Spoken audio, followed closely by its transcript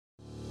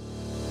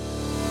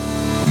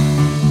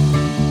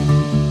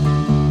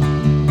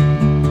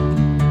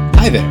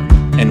Hi there,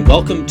 and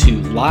welcome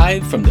to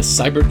Live from the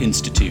Cyber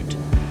Institute.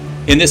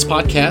 In this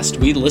podcast,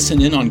 we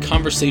listen in on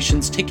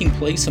conversations taking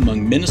place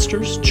among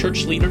ministers,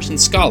 church leaders, and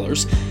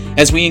scholars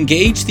as we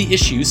engage the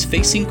issues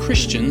facing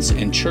Christians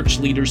and church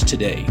leaders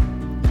today.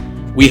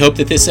 We hope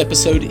that this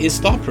episode is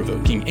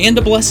thought-provoking and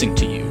a blessing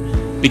to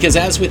you, because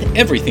as with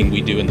everything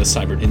we do in the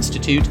Cyber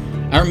Institute,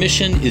 our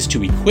mission is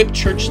to equip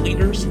church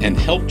leaders and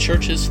help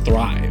churches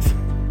thrive.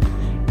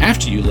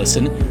 After you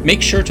listen,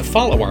 make sure to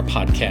follow our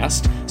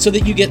podcast so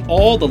that you get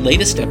all the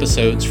latest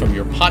episodes from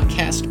your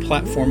podcast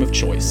platform of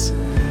choice.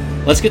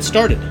 Let's get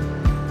started.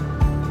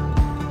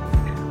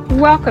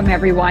 Welcome,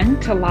 everyone,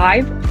 to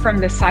Live from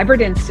the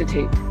Cyber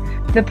Institute,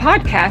 the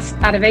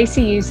podcast out of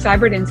ACU's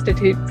Cyber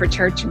Institute for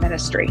Church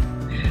Ministry.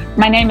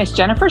 My name is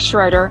Jennifer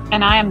Schroeder,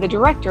 and I am the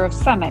Director of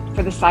Summit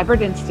for the Cyber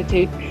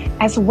Institute,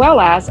 as well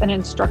as an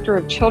instructor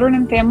of Children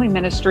and Family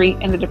Ministry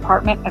in the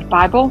Department of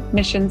Bible,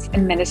 Missions,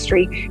 and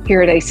Ministry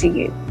here at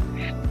ACU.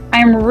 I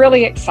am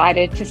really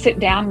excited to sit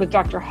down with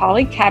Dr.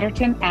 Holly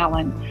Catterton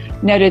Allen,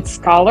 noted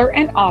scholar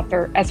and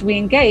author, as we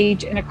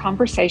engage in a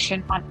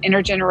conversation on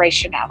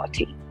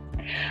intergenerationality.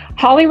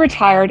 Holly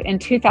retired in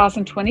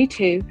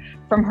 2022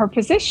 from her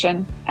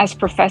position as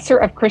Professor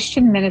of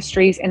Christian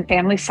Ministries and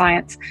Family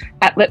Science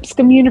at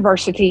Lipscomb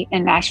University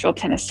in Nashville,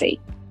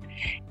 Tennessee.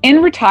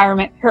 In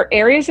retirement, her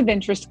areas of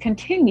interest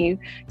continue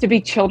to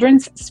be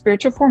children's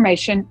spiritual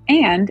formation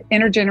and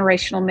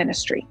intergenerational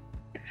ministry.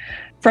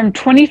 From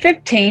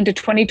 2015 to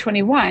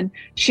 2021,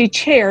 she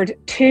chaired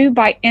two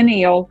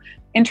biennial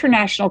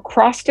international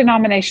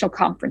cross-denominational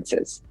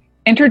conferences,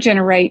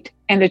 Intergenerate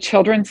and the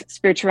Children's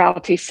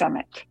Spirituality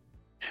Summit.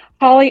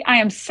 Holly, I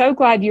am so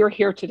glad you're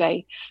here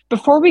today.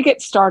 Before we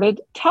get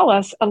started, tell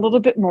us a little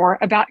bit more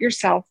about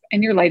yourself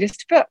and your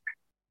latest book.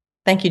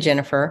 Thank you,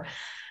 Jennifer.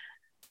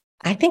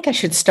 I think I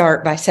should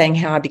start by saying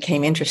how I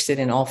became interested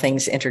in all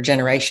things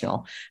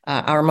intergenerational.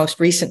 Our most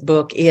recent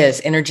book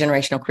is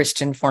Intergenerational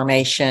Christian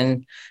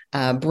Formation,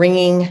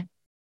 bringing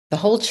the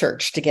whole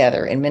church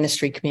together in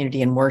ministry,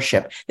 community, and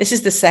worship. This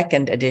is the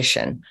second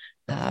edition.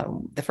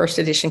 The first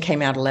edition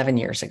came out 11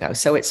 years ago,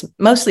 so it's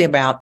mostly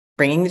about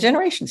bringing the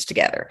generations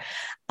together.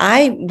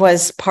 I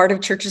was part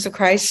of Churches of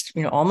Christ,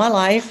 all my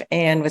life,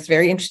 and was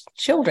very interested in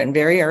children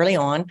very early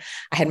on.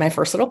 I had my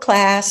first little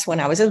class when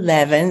I was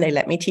 11. They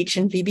let me teach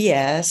in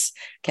VBS.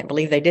 Can't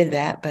believe they did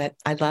that, but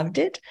I loved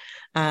it.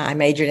 I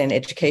majored in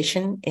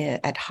education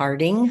at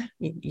Harding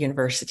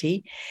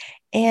University,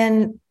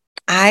 and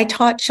I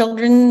taught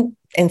children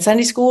in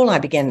Sunday school. I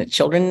began at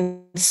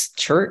children's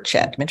church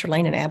at Mentor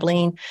Lane in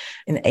Abilene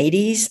in the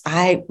 80s.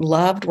 I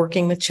loved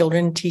working with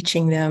children,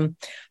 teaching them,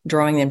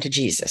 drawing them to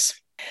Jesus.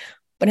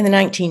 But in the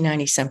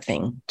 1990s,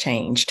 something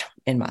changed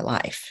in my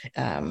life.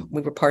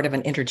 We were part of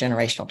an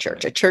intergenerational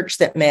church, a church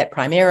that met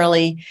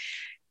primarily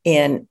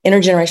in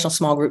intergenerational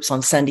small groups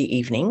on Sunday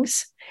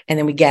evenings, and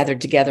then we gathered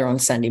together on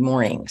Sunday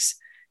mornings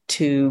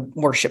to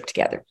worship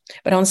together.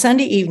 But on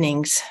Sunday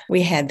evenings,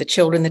 we had the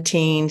children, the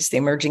teens, the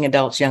emerging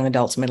adults, young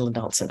adults, middle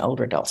adults, and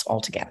older adults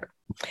all together.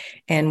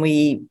 And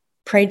we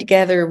prayed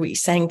together, we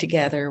sang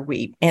together,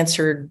 we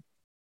answered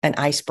an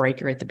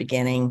icebreaker at the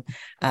beginning,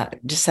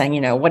 just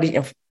saying,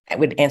 I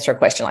would answer a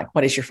question like,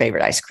 what is your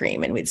favorite ice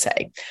cream? And we'd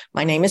say,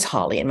 my name is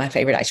Holly, and my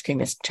favorite ice cream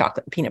is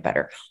chocolate and peanut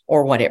butter,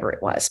 or whatever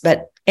it was.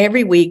 But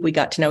every week we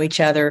got to know each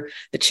other.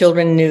 The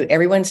children knew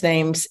everyone's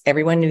names.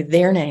 Everyone knew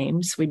their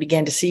names. We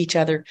began to see each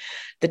other.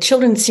 The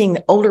children seeing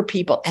the older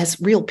people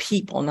as real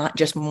people, not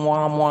just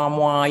moi, moi,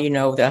 moi,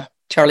 the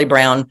Charlie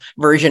Brown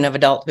version of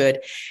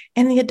adulthood.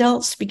 And the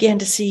adults began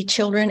to see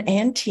children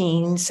and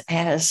teens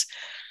as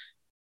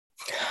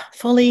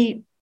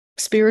fully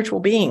spiritual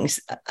beings,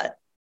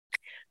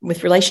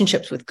 with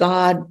relationships with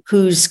God,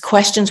 whose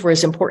questions were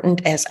as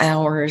important as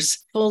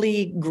ours,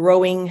 fully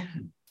growing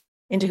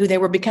into who they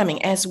were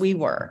becoming as we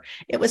were.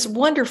 It was a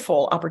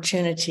wonderful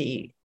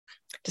opportunity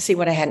to see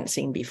what I hadn't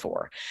seen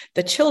before.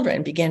 The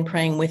children began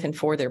praying with and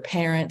for their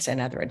parents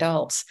and other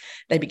adults.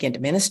 They began to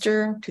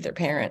minister to their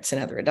parents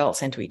and other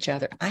adults and to each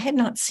other. I had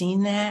not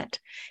seen that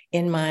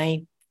in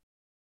my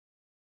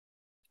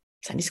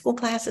Sunday school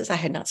classes. I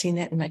had not seen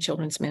that in my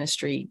children's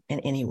ministry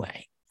in any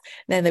way.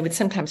 Now, they would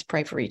sometimes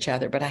pray for each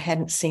other, but I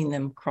hadn't seen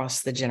them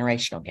cross the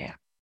generational gap.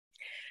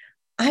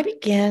 I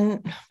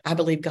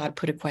believe God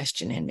put a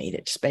question in me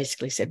that just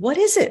basically said, what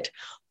is it?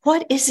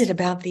 What is it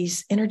about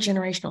these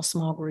intergenerational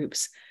small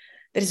groups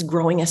that is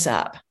growing us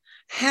up?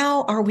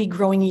 How are we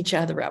growing each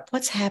other up?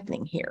 What's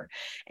happening here?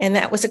 And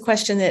that was a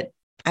question that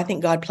I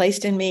think God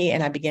placed in me,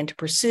 and I began to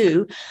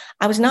pursue.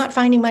 I was not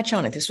finding much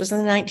on it. This was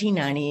in the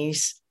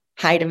 1990s.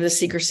 Height of the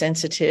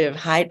seeker-sensitive,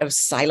 height of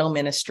silo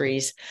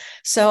ministries.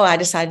 So I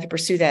decided to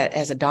pursue that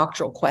as a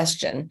doctoral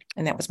question,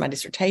 and that was my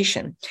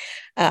dissertation.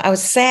 I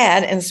was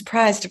sad and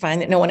surprised to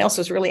find that no one else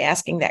was really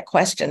asking that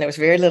question. There was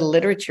very little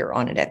literature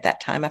on it at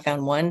that time. I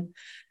found one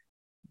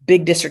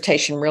big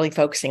dissertation really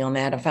focusing on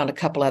that. I found a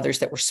couple others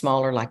that were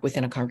smaller, like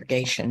within a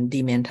congregation,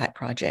 D-Min type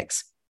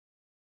projects.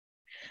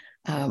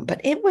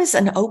 But it was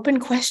an open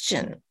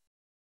question.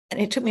 And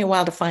it took me a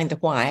while to find the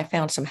why. I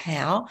found some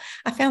how.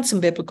 I found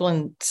some biblical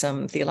and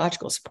some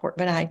theological support,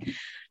 but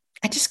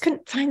I just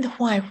couldn't find the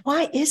why.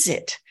 Why is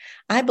it?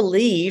 I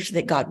believed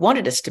that God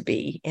wanted us to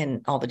be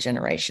in all the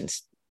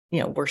generations,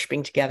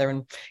 worshiping together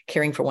and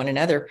caring for one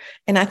another.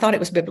 And I thought it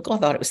was biblical. I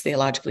thought it was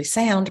theologically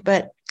sound.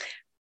 But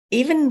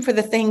even for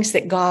the things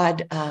that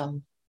God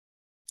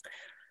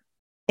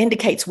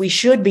indicates we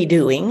should be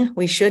doing,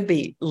 we should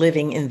be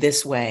living in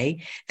this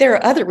way, there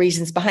are other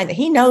reasons behind it.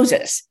 He knows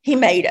us. He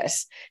made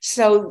us.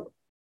 So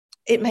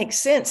it makes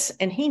sense,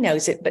 and he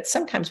knows it, but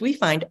sometimes we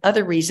find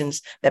other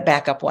reasons that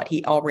back up what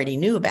he already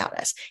knew about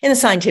us. In the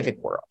scientific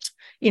world,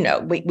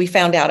 we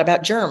found out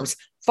about germs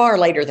far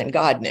later than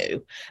God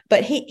knew,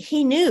 but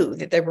he knew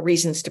that there were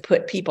reasons to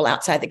put people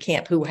outside the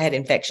camp who had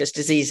infectious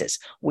diseases.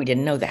 We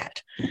didn't know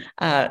that.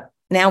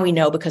 Now we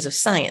know because of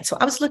science. So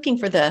I was looking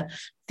for the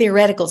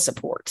theoretical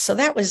support. So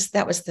that was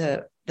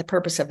the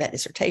purpose of that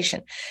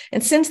dissertation.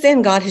 And since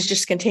then, God has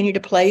just continued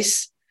to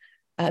place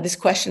this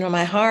question on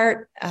my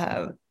heart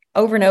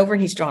over and over.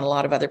 And he's drawn a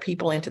lot of other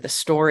people into the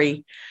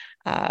story.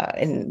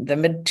 In the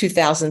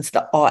mid-2000s,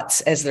 the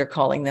aughts, as they're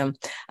calling them,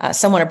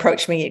 someone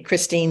approached me,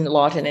 Christine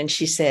Lawton, and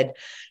she said,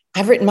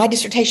 I've written my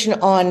dissertation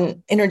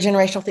on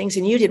intergenerational things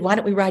and you did. Why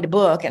don't we write a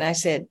book? And I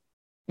said,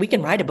 we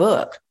can write a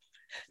book.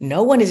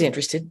 No one is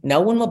interested.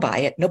 No one will buy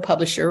it. No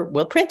publisher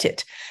will print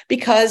it,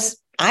 because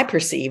I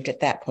perceived at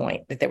that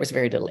point that there was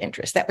very little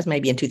interest. That was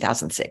maybe in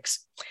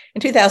 2006.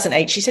 In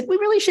 2008, she said, we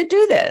really should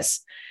do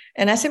this.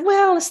 And I said,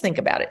 well, let's think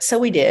about it. So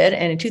we did.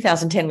 And in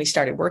 2010, we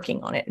started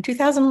working on it.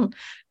 In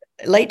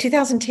late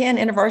 2010,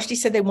 InterVarsity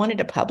said they wanted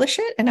to publish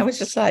it. And I was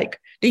just like,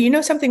 do you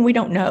know something we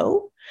don't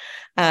know?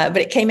 But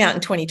it came out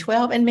in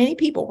 2012 and many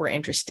people were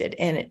interested.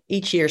 And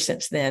each year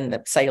since then,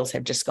 the sales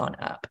have just gone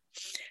up.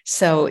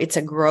 So it's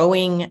a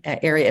growing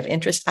area of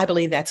interest. I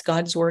believe that's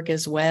God's work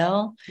as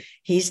well.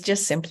 He's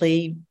just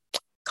simply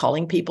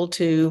calling people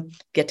to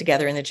get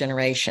together in the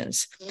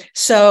generations.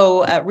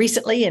 So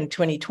recently in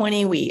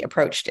 2020, we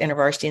approached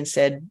InterVarsity and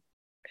said,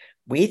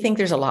 we think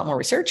there's a lot more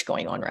research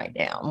going on right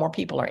now. More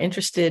people are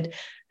interested.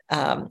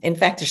 In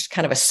fact, there's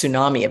kind of a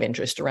tsunami of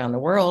interest around the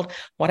world.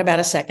 What about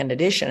a second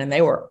edition? And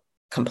they were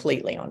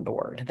completely on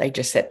board. They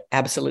just said,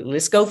 absolutely,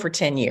 let's go for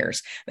 10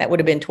 years. That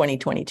would have been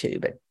 2022,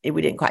 but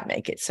we didn't quite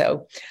make it.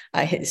 So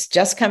it's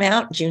just come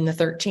out June the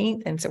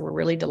 13th. And so we're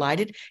really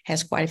delighted.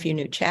 Has quite a few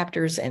new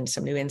chapters and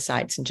some new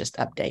insights and just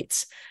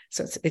updates.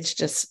 So it's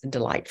just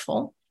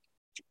delightful.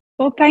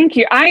 Well, thank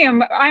you.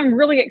 I'm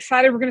really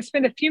excited. We're going to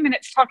spend a few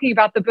minutes talking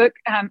about the book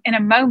in a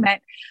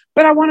moment,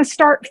 but I want to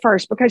start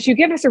first because you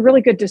give us a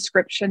really good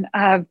description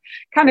of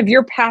kind of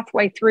your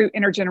pathway through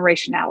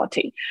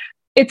intergenerationality.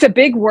 It's a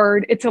big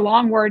word. It's a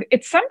long word.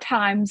 It's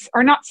sometimes,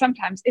 or not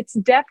sometimes, it's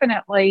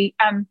definitely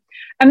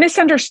a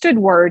misunderstood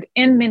word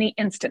in many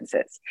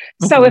instances.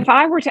 Mm-hmm. So if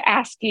I were to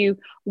ask you,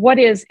 what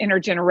is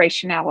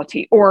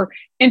intergenerationality or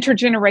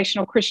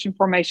intergenerational Christian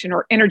formation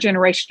or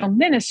intergenerational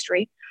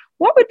ministry,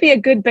 what would be a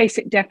good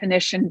basic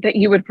definition that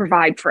you would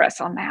provide for us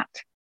on that?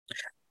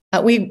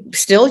 We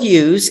still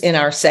use in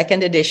our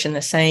second edition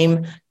the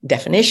same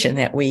definition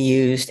that we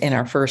used in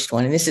our first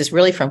one. And this is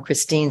really from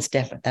Christine's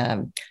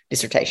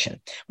dissertation.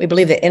 We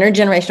believe that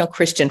intergenerational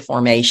Christian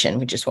formation,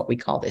 which is what we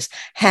call this,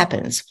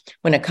 happens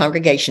when a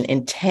congregation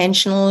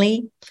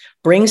intentionally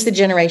brings the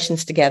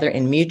generations together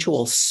in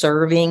mutual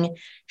serving,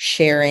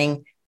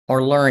 sharing,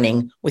 or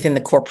learning within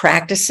the core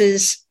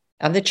practices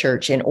of the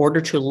church in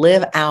order to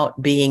live out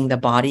being the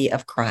body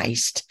of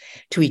Christ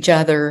to each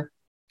other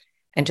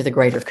and to the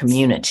greater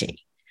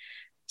community.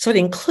 So it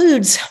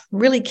includes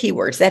really key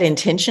words, that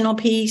intentional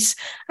piece.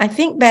 I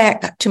think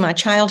back to my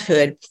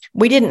childhood,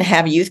 we didn't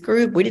have youth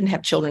group. We didn't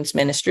have children's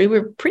ministry. We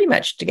were pretty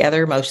much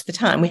together most of the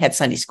time. We had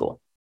Sunday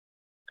school.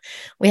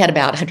 We had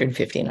about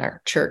 150 in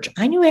our church.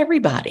 I knew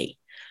everybody.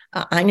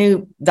 I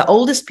knew the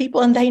oldest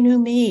people and they knew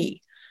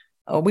me.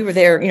 We were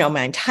there,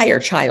 my entire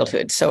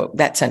childhood. So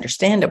that's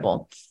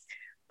understandable.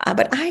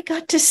 But I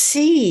got to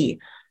see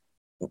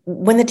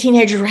when the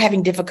teenagers were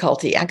having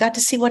difficulty. I got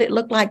to see what it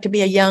looked like to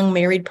be a young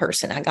married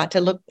person. I got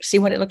to see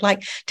what it looked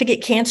like to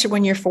get cancer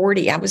when you're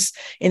 40. I was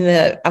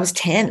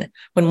 10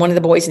 when one of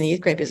the boys in the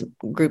youth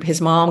group, his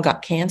mom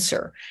got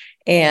cancer.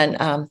 And,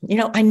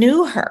 I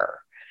knew her.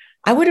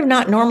 I would have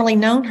not normally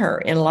known her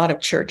in a lot of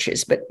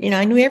churches, but,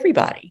 I knew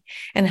everybody.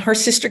 And her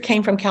sister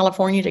came from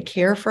California to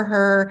care for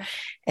her,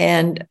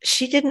 and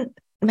she didn't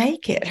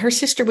make it. Her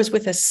sister was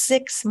with us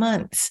 6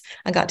 months.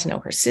 I got to know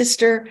her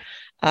sister.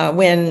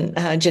 When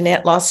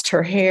Jeanette lost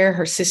her hair,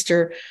 her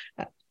sister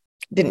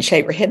didn't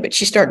shave her head, but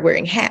she started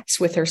wearing hats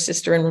with her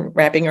sister and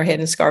wrapping her head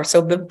in scarves.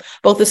 So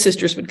both the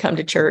sisters would come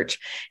to church.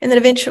 And then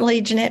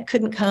eventually Jeanette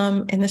couldn't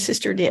come and the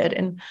sister did.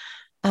 And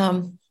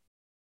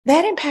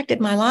that impacted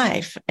my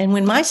life. And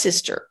when my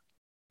sister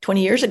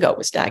 20 years ago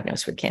was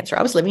diagnosed with cancer,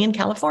 I was living in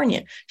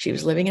California. She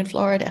was living in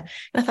Florida.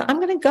 And I thought,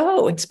 I'm going to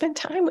go and spend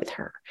time with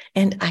her.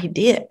 And I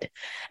did.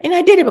 And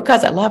I did it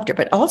because I loved her,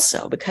 but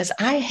also because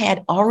I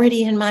had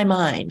already in my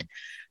mind,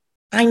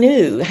 I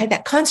had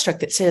that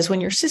construct that says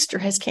when your sister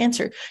has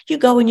cancer, you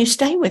go and you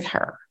stay with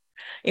her.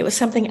 It was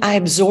something I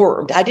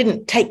absorbed. I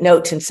didn't take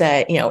notes and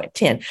say, at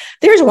 10,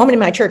 there's a woman in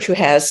my church who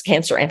has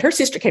cancer and her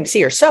sister came to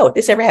see her. So if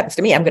this ever happens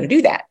to me, I'm going to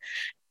do that.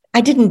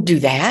 I didn't do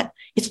that.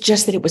 It's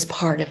just that it was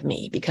part of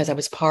me because I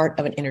was part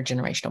of an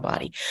intergenerational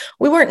body.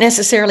 We weren't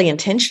necessarily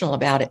intentional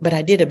about it, but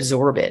I did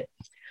absorb it.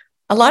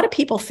 A lot of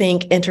people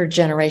think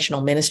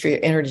intergenerational ministry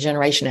or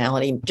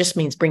intergenerationality just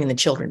means bringing the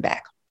children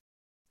back,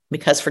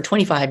 because for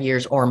 25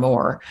 years or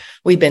more,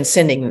 we've been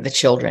sending the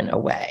children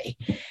away.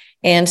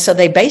 And so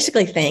they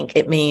basically think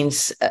it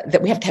means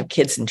that we have to have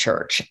kids in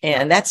church.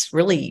 And that's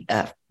really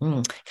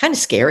kind of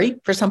scary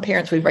for some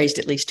parents. We've raised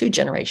at least 2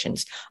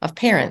 generations of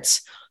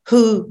parents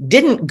who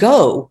didn't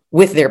go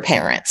with their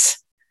parents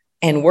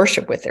and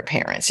worship with their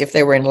parents if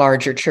they were in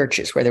larger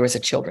churches where there was a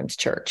children's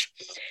church.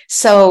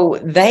 So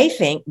they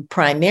think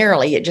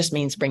primarily it just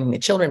means bringing the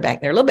children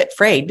back. They're a little bit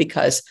afraid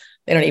because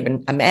they don't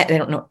even imagine, they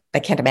don't know, they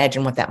can't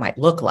imagine what that might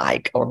look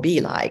like or be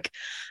like.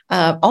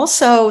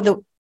 Also,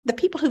 the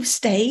people who've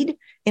stayed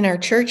in our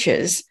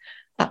churches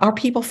are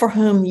people for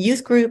whom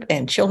youth group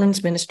and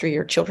children's ministry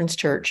or children's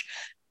church,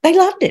 they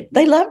loved it.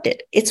 They loved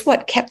it. It's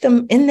what kept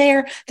them in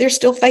there. They're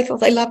still faithful.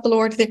 They love the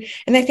Lord.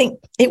 And they think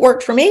it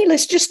worked for me.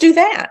 Let's just do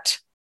that.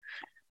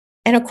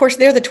 And of course,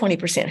 they're the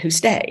 20% who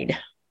stayed.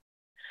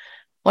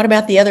 What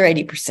about the other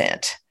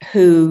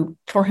 80%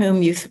 for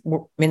whom youth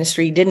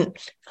ministry didn't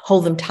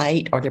hold them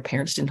tight, or their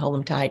parents didn't hold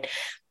them tight?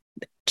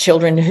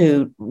 Children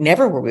who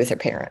never were with their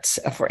parents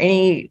for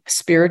any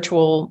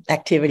spiritual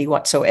activity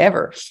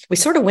whatsoever. We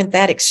sort of went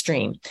that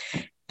extreme.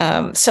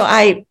 So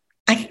I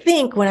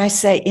think when I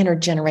say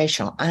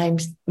intergenerational, I'm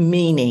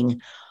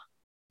meaning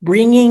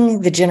bringing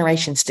the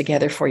generations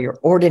together for your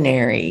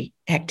ordinary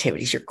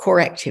activities, your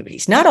core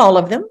activities, not all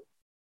of them,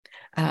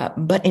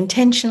 but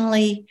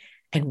intentionally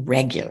and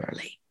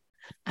regularly.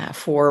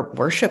 For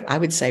worship, I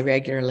would say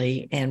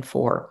regularly, and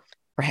for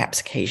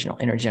perhaps occasional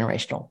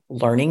intergenerational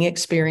learning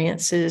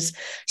experiences.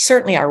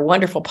 Certainly our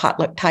wonderful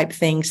potluck type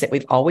things that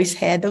we've always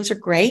had, those are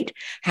great.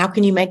 How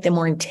can you make them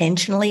more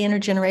intentionally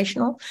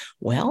intergenerational?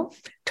 Well,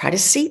 try to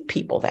seat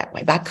people that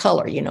way by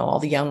color. You know, all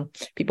the young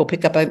people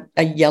pick up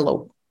a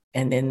yellow,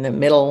 and in the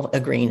middle a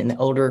green, and the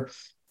older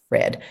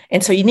red.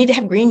 And so you need to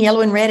have green,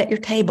 yellow, and red at your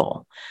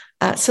table.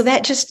 So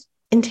that just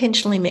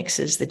intentionally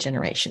mixes the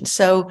generations.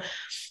 So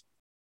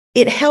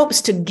it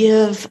helps to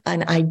give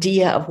an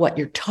idea of what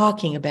you're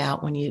talking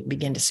about when you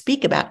begin to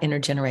speak about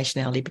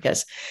intergenerationality,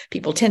 because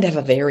people tend to have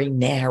a very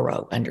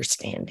narrow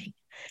understanding.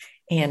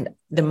 And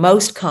the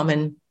most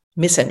common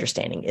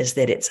misunderstanding is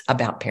that it's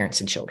about parents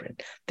and children.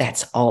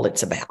 That's all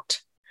it's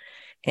about.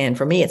 And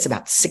for me, it's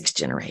about 6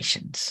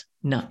 generations,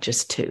 not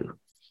just 2.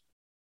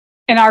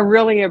 And I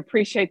really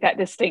appreciate that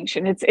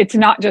distinction. It's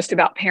not just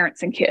about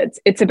parents and kids.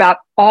 It's about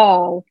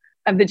all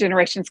of the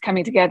generations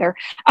coming together.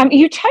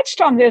 You touched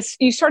on this.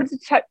 You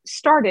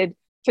started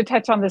to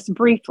touch on this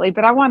briefly,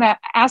 but I want to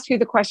ask you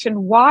the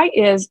question: why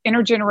is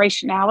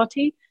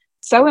intergenerationality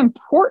so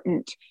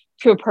important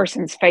to a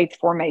person's faith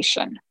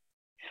formation?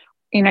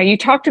 You know, you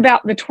talked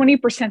about the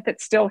 20%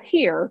 that's still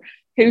here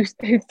who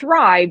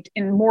thrived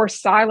in a more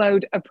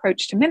siloed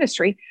approach to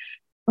ministry,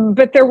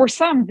 but there were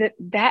some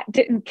that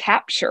didn't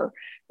capture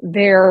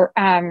their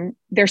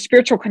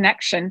spiritual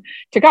connection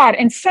to God.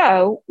 And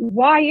so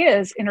why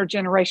is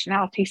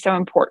intergenerationality so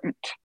important?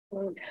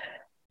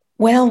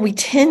 Well, we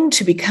tend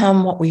to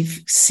become what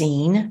we've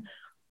seen.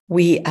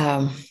 We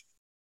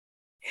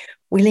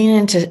lean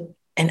into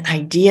an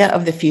idea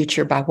of the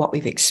future by what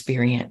we've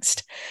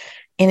experienced.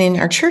 And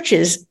in our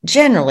churches,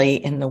 generally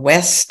in the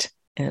West,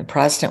 in the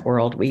Protestant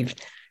world, we've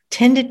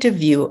tended to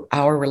view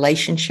our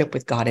relationship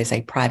with God as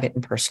a private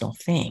and personal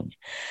thing.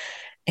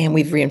 And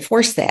we've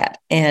reinforced that.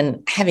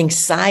 And having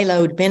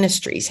siloed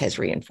ministries has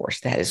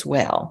reinforced that as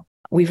well.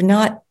 We've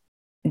not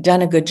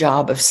done a good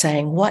job of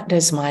saying, what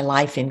does my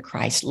life in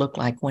Christ look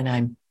like when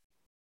I'm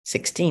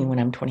 16, when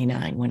I'm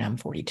 29, when I'm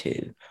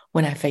 42,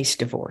 when I face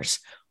divorce,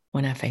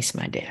 when I face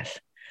my death?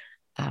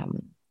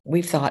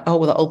 We've thought, oh,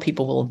 well, the old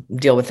people will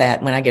deal with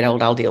that. When I get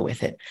old, I'll deal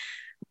with it.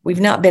 We've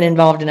not been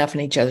involved enough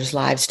in each other's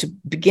lives to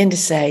begin to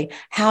say,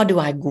 how do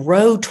I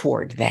grow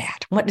toward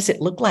that? What does it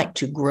look like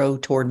to grow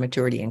toward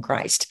maturity in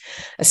Christ?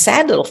 A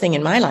sad little thing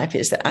in my life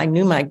is that I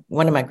knew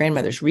one of my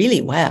grandmothers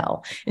really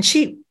well. And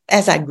she,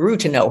 as I grew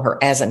to know her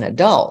as an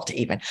adult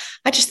even,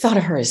 I just thought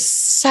of her as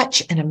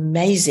such an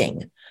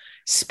amazing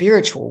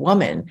spiritual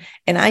woman.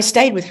 And I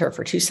stayed with her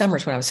for 2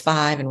 summers when I was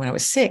 5 and when I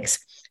was 6.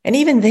 And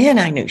even then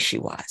I knew she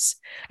was.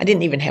 I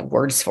didn't even have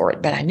words for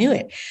it, but I knew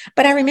it.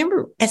 But I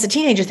remember as a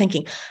teenager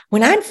thinking,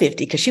 when I'm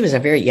 50, because she was a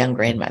very young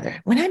grandmother,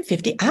 when I'm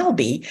 50, I'll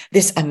be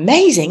this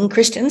amazing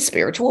Christian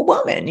spiritual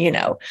woman, you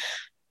know.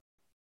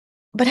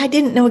 But I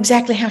didn't know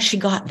exactly how she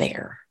got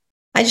there.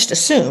 I just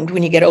assumed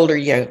when you get older,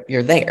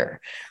 you're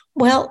there.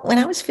 Well, when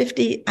I was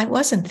 50, I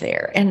wasn't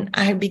there. And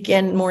I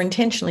began more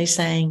intentionally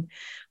saying,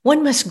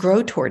 one must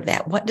grow toward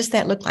that. What does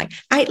that look like?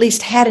 I at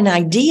least had an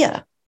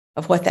idea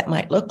of what that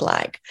might look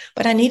like,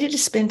 but I needed to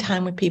spend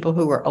time with people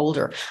who were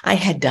older. I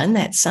had done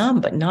that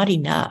some, but not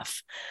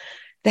enough.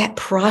 That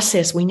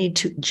process, we need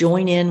to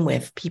join in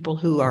with people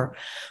who are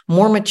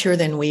more mature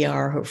than we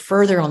are, who are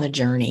further on the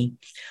journey.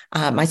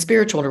 My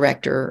spiritual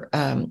director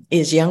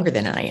is younger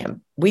than I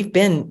am. We've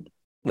been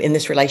in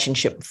this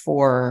relationship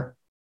for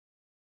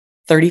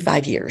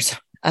 35 years.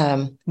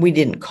 We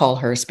didn't call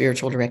her a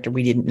spiritual director.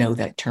 We didn't know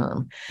that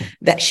term.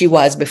 That she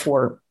was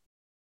before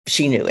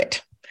she knew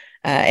it.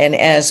 And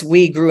as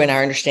we grew in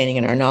our understanding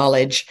and our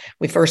knowledge,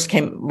 we first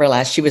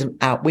realized she was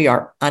out. We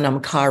are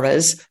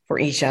anamkaras for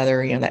each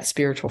other, that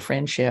spiritual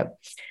friendship.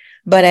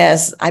 But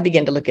as I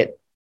began to look at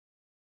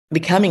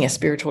becoming a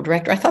spiritual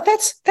director, I thought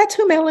that's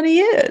who Melanie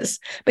is.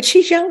 But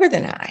she's younger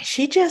than I.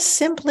 She just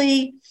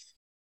simply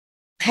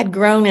had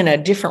grown in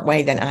a different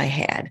way than I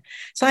had.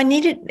 So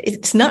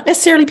it's not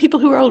necessarily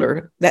people who are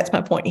older. That's my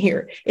point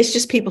here. It's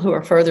just people who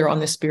are further on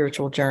the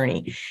spiritual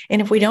journey.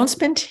 And if we don't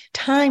spend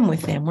time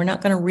with them, we're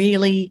not going to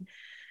really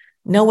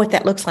know what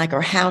that looks like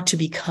or how to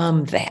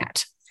become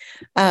that.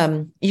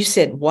 You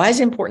said, why is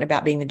it important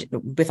about being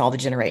with all the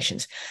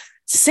generations?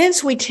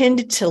 Since we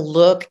tended to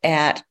look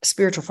at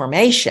spiritual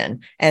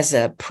formation as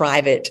a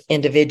private,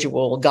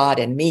 individual, God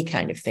and me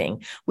kind of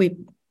thing, we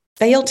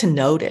fail to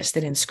notice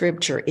that in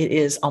Scripture, it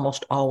is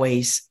almost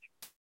always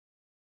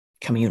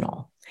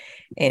communal.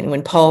 And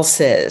when Paul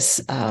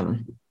says,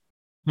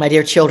 my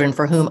dear children,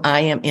 for whom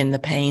I am in the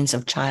pains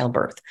of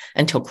childbirth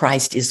until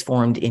Christ is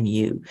formed in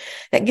you,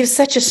 that gives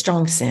such a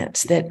strong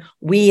sense that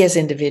we as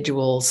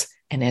individuals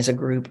and as a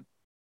group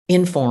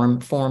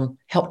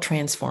help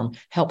transform,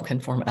 help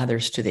conform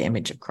others to the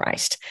image of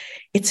Christ.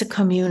 It's a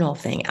communal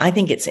thing. I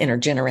think it's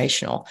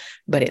intergenerational,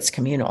 but it's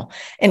communal.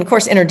 And of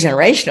course,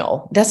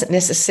 intergenerational doesn't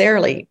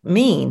necessarily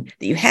mean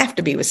that you have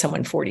to be with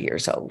someone 40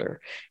 years older.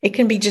 It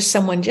can be just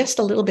someone just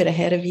a little bit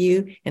ahead of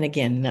you. And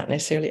again, not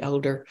necessarily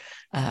older,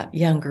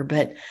 younger,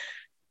 but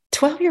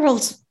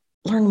 12-year-olds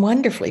learn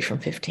wonderfully from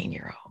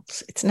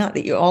 15-year-olds. It's not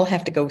that you all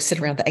have to go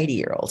sit around the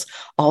 80-year-olds,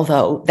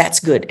 although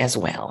that's good as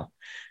well.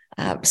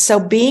 So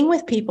being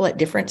with people at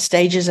different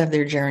stages of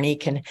their journey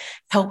can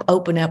help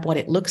open up what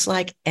it looks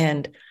like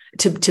and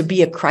to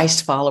be a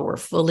Christ follower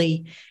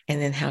fully, and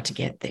then how to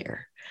get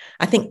there.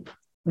 I think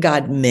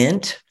God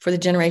meant for the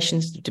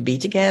generations to be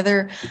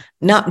together,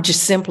 not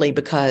just simply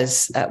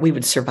because we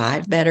would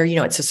survive better.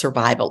 It's a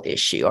survival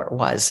issue, or it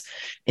was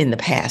in the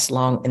past,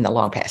 in the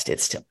long past, it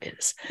still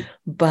is.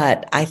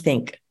 But I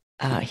think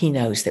he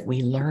knows that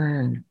we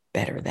learn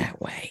better that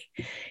way.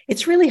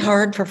 It's really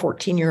hard for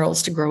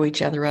 14-year-olds to grow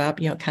each other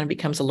up. It kind of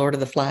becomes a Lord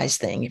of the Flies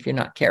thing if you're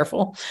not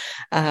careful.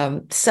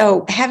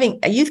 So having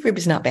a youth group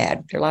is not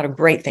bad. There are a lot of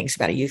great things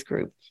about a youth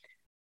group,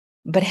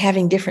 but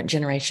having different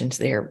generations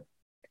there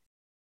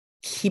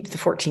keep the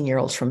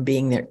 14-year-olds from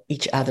being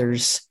each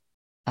other's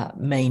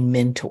main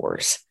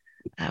mentors.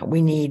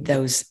 We need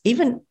those.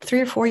 Even 3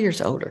 or 4 years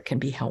older can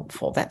be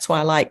helpful. That's why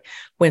I like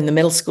when the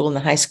middle school and the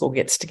high school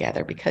gets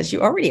together, because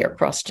you already are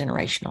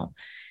cross-generational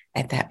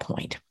at that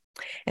point.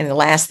 And the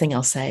last thing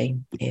I'll say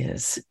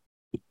is,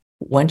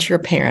 once you're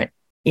a parent,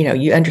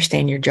 you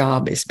understand your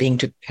job is being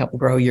to help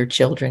grow your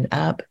children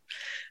up,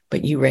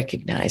 but you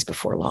recognize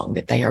before long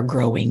that they are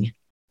growing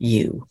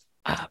you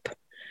up.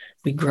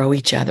 We grow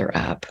each other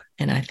up.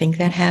 And I think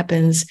that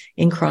happens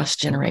in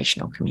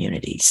cross-generational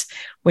communities.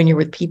 When you're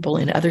with people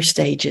in other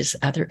stages,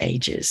 other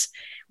ages,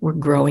 we're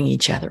growing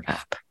each other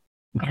up.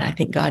 And I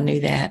think God knew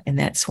that. And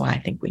that's why I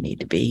think we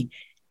need to be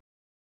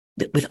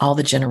with all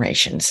the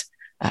generations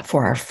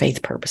for our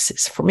faith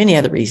purposes, for many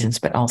other reasons,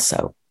 but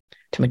also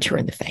to mature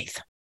in the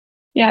faith.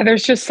 Yeah,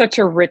 there's just such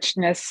a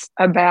richness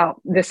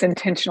about this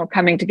intentional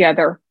coming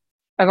together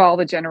of all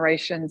the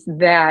generations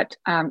that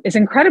is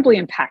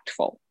incredibly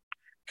impactful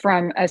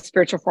from a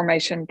spiritual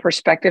formation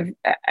perspective,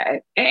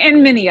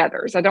 and many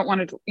others. I don't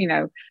want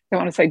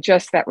to say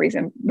just that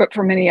reason, but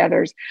for many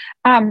others.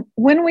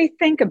 When we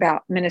think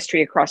about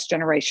ministry across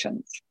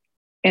generations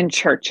in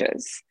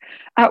churches,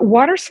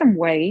 what are some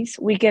ways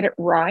we get it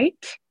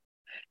right?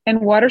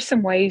 And what are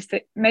some ways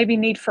that maybe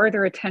need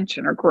further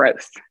attention or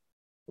growth?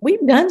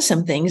 We've done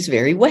some things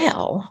very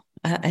well.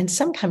 And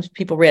sometimes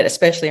people read,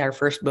 especially our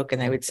first book,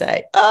 and they would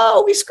say,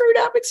 oh, we screwed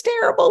up. It's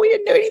terrible. We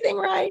didn't do anything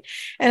right.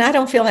 And I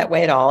don't feel that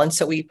way at all. And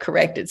so we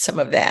corrected some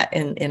of that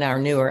in our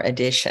newer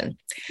edition.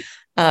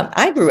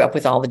 I grew up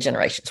with all the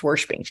generations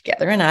worshiping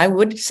together. And I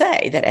would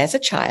say that as a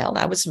child,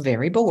 I was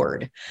very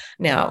bored.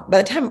 Now,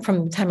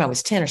 from the time I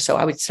was 10 or so,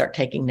 I would start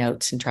taking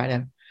notes and try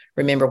to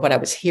remember what I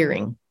was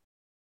hearing.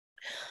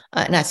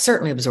 And I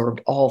certainly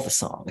absorbed all the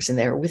songs, and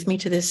they're with me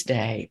to this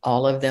day,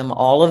 all of them,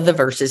 all of the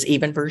verses,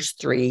 even verse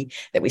 3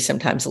 that we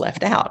sometimes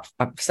left out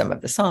of some of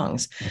the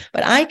songs.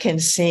 But I can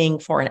sing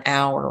for an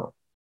hour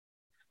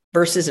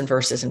verses and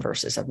verses and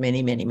verses of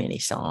many, many, many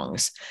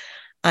songs.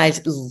 I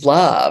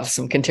love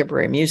some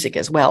contemporary music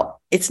as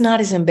well. It's not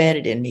as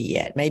embedded in me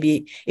yet.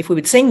 Maybe if we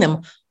would sing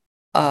them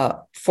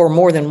for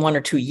more than 1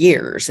 or 2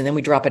 years, and then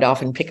we drop it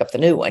off and pick up the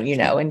new one,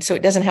 and so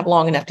it doesn't have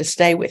long enough to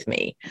stay with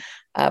me.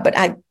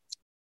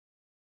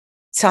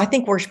 So I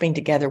think worshiping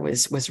together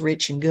was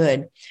rich and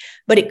good,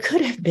 but it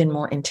could have been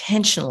more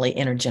intentionally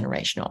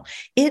intergenerational.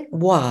 It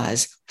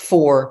was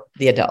for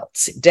the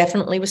adults. It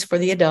definitely was for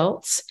the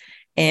adults,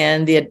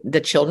 and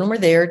the children were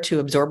there to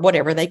absorb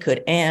whatever they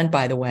could. And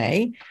by the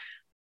way,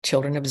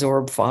 children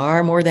absorb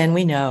far more than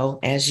we know,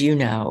 as you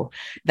know.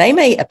 They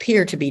may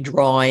appear to be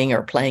drawing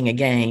or playing a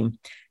game.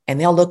 And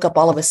they'll look up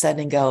all of a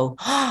sudden and go,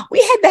 oh, we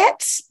had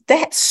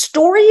that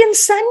story in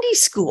Sunday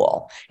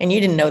school. And you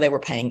didn't know they were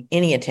paying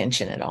any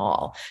attention at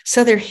all.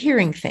 So they're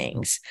hearing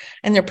things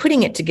and they're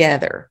putting it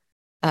together.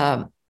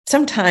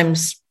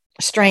 Sometimes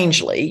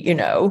strangely,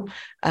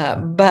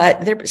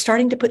 but they're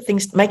starting to put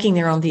things, making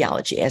their own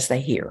theology as they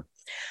hear.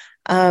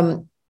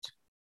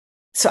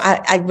 So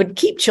I would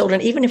keep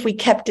children, even if we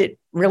kept it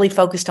really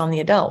focused on the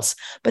adults.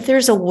 But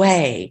there's a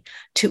way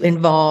to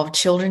involve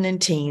children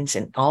and teens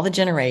in all the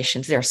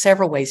generations. There are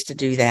several ways to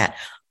do that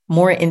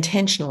more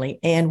intentionally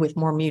and with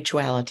more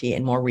mutuality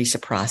and more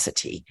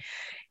reciprocity.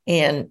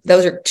 And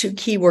those are two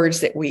key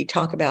words that we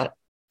talk about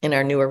in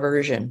our newer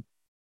version,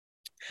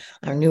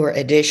 our newer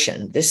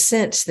edition, this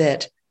sense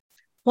that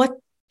what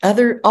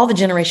all the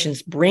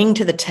generations bring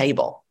to the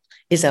table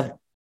is of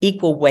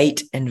equal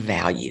weight and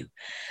value.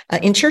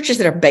 In churches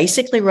that are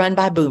basically run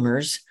by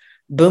boomers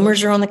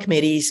are on the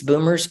committees,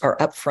 boomers are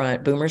up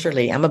front, boomers are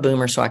leading. I'm a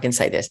boomer, so I can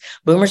say this.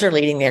 Boomers are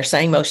leading, they're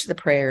saying most of the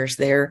prayers,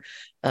 they're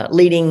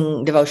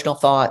leading devotional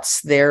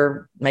thoughts,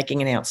 they're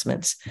making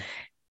announcements.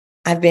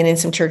 I've been in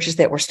some churches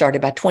that were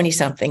started by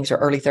 20-somethings or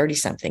early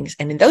 30-somethings.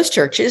 And in those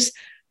churches,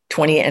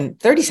 20 and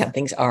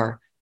 30-somethings are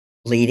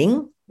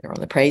leading, they're on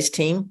the praise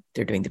team,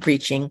 they're doing the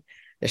preaching,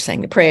 they're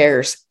saying the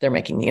prayers, they're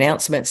making the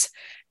announcements.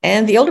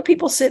 And the older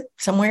people sit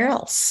somewhere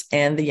else,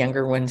 and the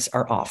younger ones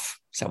are off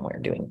somewhere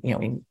doing,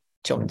 in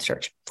children's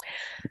church.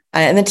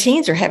 And the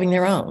teens are having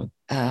their own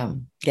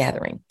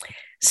gathering.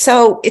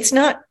 So it's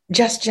not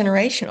just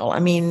generational. I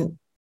mean,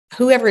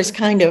 whoever is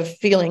kind of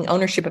feeling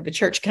ownership of the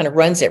church kind of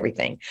runs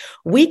everything.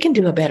 We can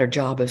do a better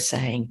job of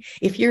saying,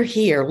 if you're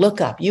here, look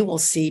up, you will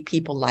see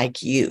people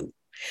like you.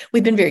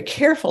 We've been very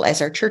careful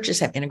as our churches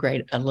have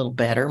integrated a little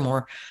better,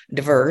 more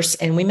diverse,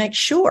 and we make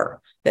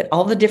sure that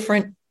all the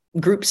different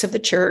groups of the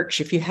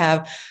church, if you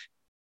have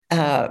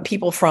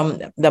people from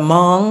the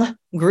Hmong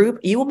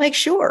group, you will make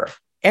sure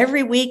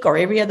every week or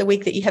every other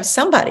week that you have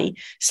somebody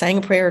saying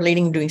a prayer,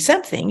 leading, doing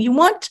something. You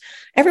want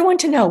everyone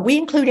to know we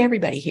include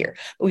everybody here.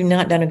 We've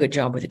not done a good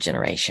job with the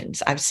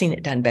generations. I've seen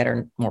it done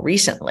better more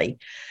recently.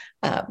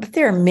 But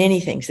there are many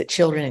things that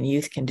children and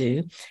youth can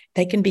do.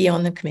 They can be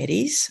on the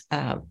committees.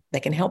 They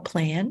can help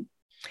plan.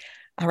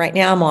 Right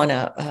now, I'm on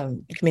a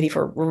committee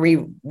for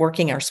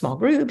reworking our small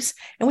groups,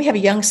 and we have a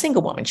young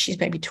single woman. She's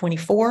maybe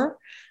 24.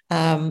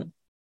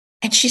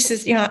 And she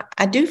says,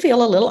 I do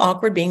feel a little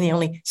awkward being the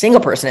only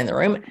single person in the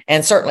room,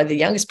 and certainly the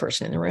youngest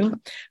person in the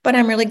room, but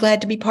I'm really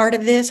glad to be part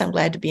of this. I'm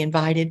glad to be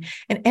invited.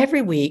 And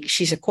every week,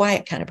 she's a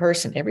quiet kind of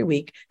person. Every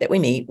week that we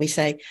meet, we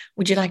say,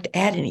 would you like to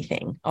add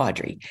anything,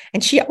 Audrey?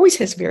 And she always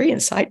has very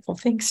insightful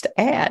things to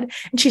add.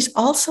 And she's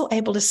also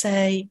able to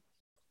say,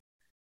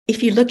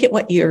 if you look at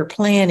what you're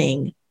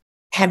planning,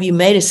 have you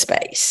made a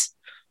space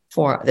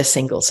for the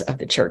singles of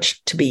the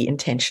church to be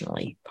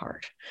intentionally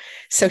part?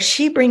 So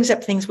she brings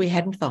up things we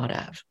hadn't thought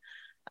of.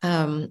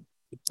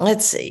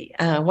 Let's see,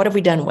 what have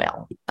we done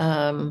well?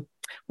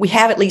 We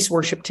have at least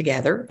worshiped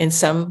together in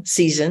some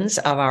seasons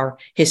of our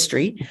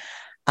history.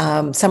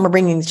 Some are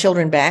bringing the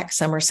children back.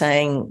 Some are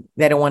saying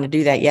they don't want to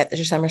do that yet.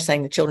 Some are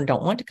saying the children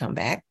don't want to come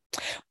back.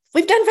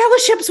 We've done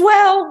fellowships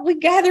well. We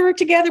gather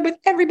together with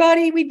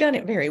everybody. We've done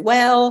it very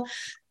well.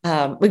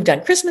 We've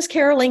done Christmas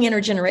caroling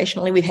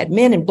intergenerationally. We've had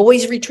men and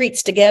boys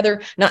retreats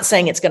together, not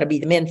saying it's going to be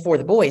the men for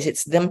the boys.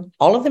 It's them,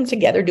 all of them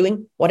together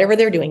doing whatever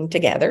they're doing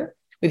together.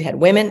 We've had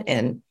women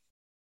and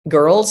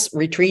girls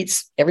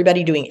retreats,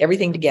 everybody doing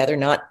everything together,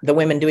 not the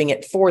women doing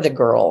it for the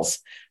girls,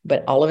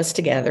 but all of us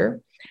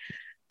together.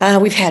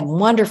 We've had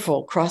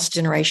wonderful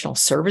cross-generational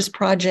service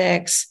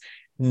projects,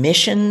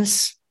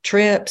 missions,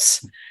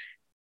 trips.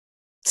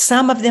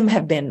 Some of them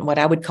have been what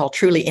I would call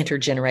truly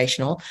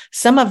intergenerational.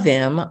 Some of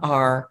them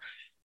are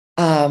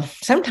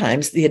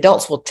sometimes the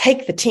adults will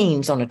take the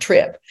teens on a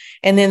trip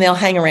and then they'll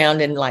hang around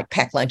and like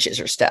pack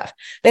lunches or stuff.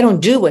 They don't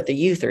do what the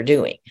youth are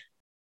doing.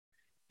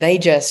 They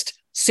just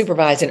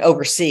supervise and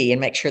oversee and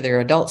make sure there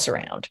are adults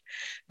around.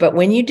 But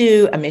when you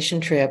do a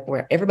mission trip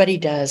where everybody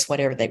does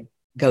whatever they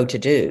go to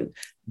do,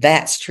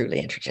 that's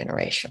truly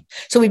intergenerational.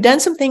 So we've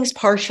done some things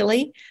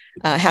partially.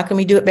 How can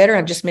we do it better?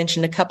 I've just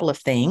mentioned a couple of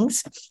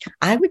things.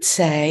 I would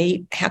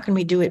say, how can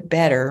we do it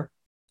better?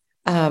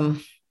 I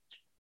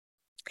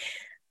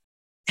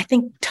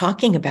think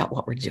talking about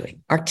what we're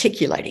doing,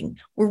 articulating.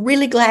 We're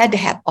really glad to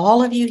have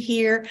all of you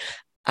here.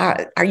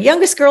 Our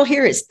youngest girl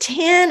here is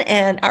 10,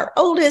 and our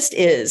oldest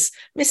is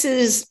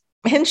Mrs.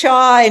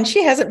 Henshaw, and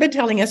she hasn't been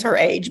telling us her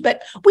age,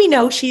 but we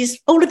know she's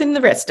older than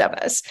the rest of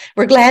us.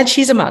 We're glad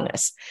she's among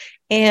us.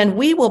 And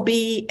we will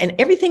be, and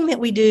everything that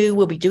we do,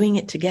 we'll be doing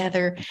it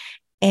together.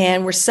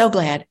 And we're so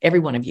glad every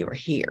one of you are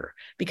here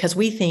because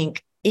we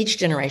think each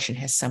generation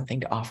has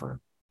something to offer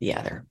the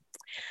other.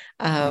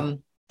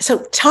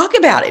 So talk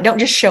about it. Don't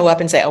just show up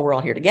and say, oh, we're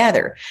all here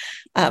together.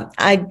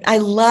 I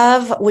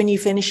love when you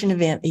finish an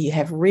event that you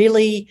have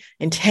really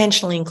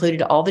intentionally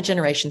included all the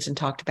generations and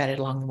talked about it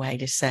along the way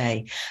to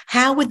say,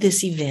 how would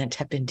this event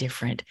have been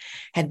different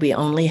had we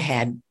only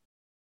had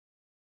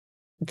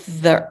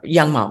the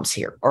young moms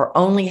here or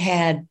only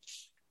had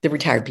the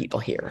retired people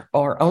here,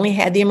 or only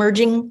had the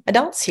emerging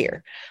adults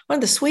here. One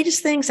of the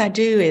sweetest things I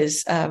do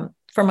is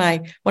for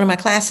one of my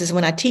classes,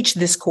 when I teach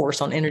this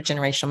course on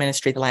intergenerational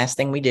ministry, the last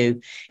thing we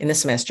do in the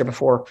semester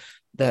before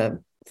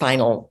the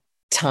final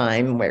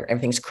time where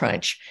everything's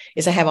crunch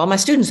is I have all my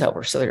students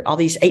over. So they're all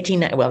these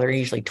 18, well, they're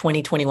usually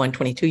 20, 21,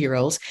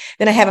 22-year-olds.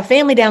 Then I have a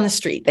family down the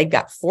street. They've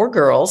got 4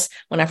 girls.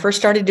 When I first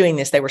started doing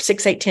this, they were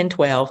 6, 8, 10,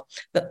 12.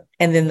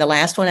 And then the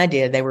last one I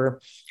did, they were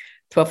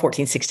 12,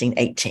 14, 16,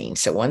 18.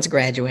 So one's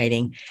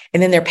graduating.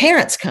 And then their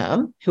parents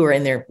come who are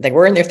they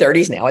were in their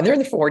 30s now, and they're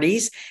in their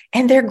 40s,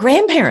 and their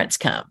grandparents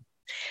come.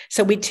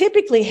 So we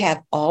typically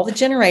have all the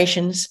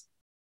generations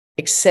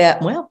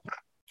except, well,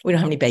 we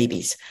don't have any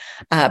babies,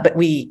 but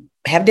we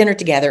have dinner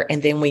together,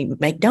 and then we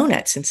make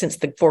donuts. And since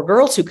the 4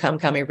 girls who come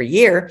every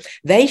year,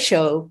 they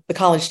show the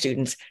college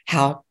students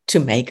how to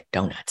make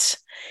donuts.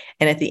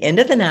 And at the end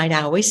of the night,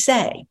 I always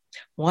say,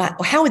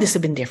 how would this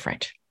have been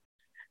different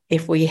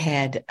if we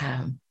had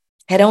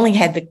only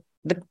had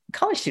the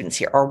college students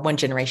here, or one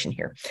generation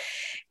here?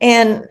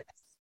 And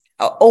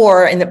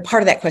the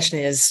part of that question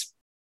is,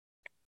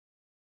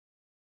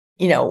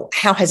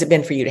 how has it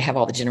been for you to have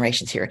all the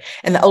generations here?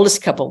 And the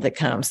oldest couple that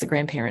comes, the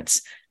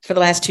grandparents, for the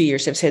last 2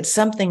 years have said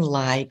something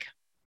like,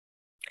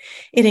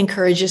 it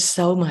encourages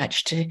so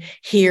much to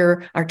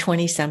hear our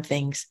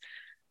 20-somethings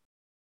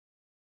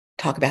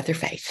talk about their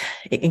faith.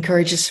 It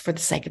encourages for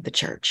the sake of the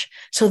church.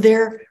 So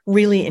they're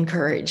really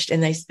encouraged.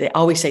 And they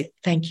always say,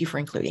 thank you for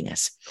including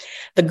us.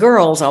 The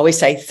girls always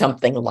say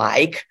something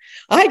like,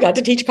 I got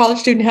to teach a college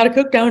student how to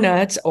cook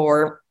donuts,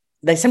 or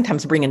they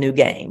sometimes bring a new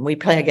game. We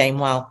play a game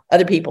while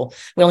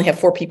we only have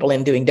 4 people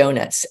in doing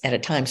donuts at a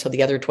time. So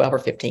the other 12 or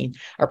 15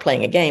 are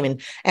playing a game.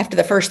 And after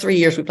the first 3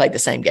 years, we played the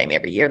same game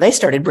every year. They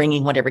started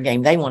bringing whatever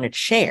game they wanted to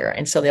share.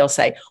 And so they'll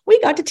say, we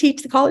got to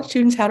teach the college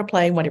students how to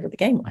play whatever the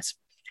game was.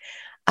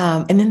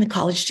 And then the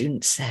college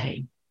students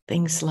say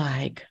things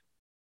like,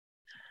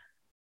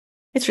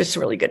 it's just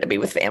really good to be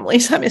with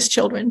families. I miss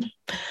children.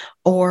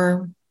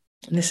 Or,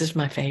 and this is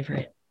my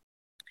favorite,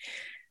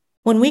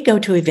 when we go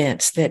to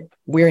events that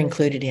we're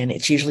included in,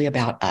 it's usually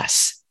about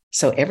us.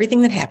 So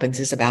everything that happens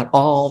is about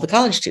all the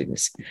college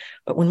students.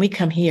 But when we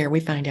come here, we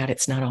find out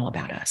it's not all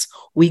about us.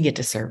 We get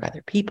to serve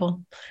other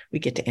people. We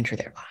get to enter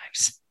their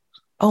lives.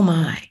 Oh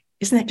my,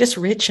 isn't that just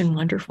rich and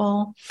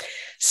wonderful?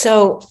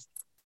 So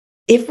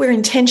if we're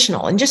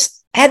intentional, and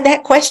just add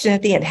that question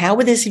at the end, how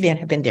would this event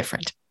have been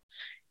different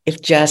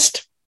if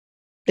just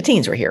the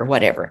teens were here,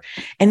 whatever.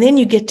 And then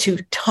you get to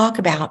talk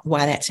about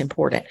why that's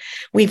important.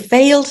 We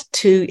failed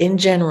to, in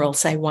general,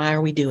 say, why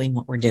are we doing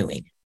what we're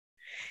doing?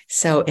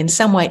 So in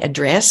some way,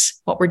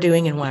 address what we're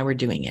doing and why we're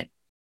doing it.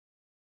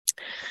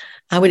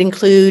 I would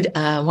include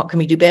what can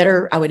we do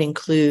better? I would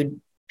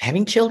include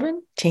having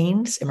children,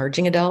 teens,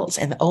 emerging adults,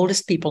 and the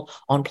oldest people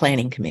on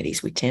planning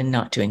committees. We tend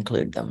not to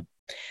include them.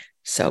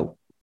 So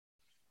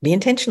be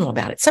intentional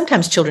about it.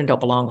 Sometimes children don't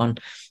belong on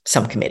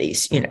some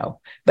committees,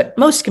 but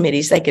most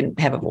committees, they can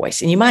have a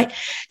voice. And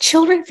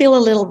children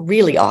feel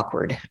really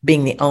awkward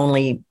being the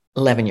only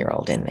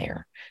 11-year-old in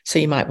there. So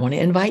you might want to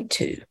invite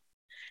 2.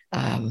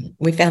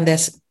 We found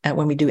this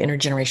when we do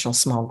intergenerational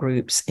small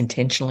groups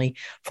intentionally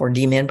for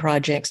DMin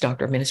projects,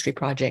 Doctor of Ministry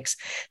projects,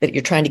 that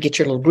you're trying to get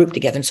your little group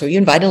together. And so you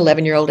invite an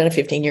 11-year-old and a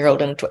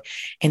 15-year-old and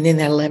and then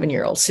that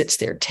 11-year-old sits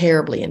there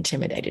terribly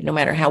intimidated, no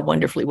matter how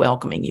wonderfully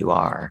welcoming you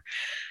are.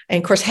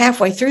 And of course,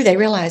 halfway through, they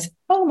realize,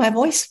 oh, my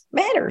voice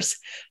matters.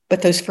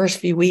 But those first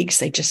few weeks,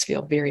 they just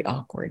feel very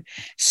awkward.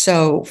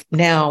 So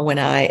now when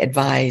I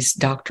advise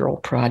doctoral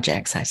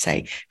projects, I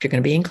say, if you're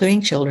going to be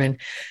including children,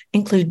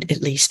 include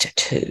at least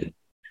 2.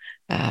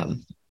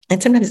 And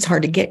sometimes it's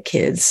hard to get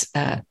kids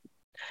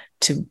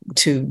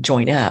to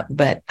join up,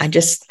 but I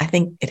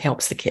think it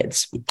helps the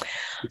kids.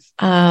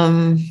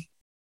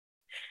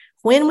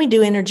 When we do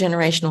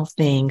intergenerational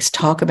things,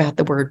 talk about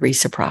the word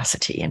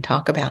reciprocity and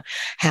talk about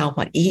how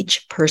what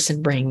each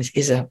person brings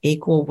is of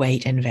equal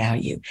weight and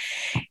value.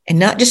 And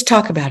not just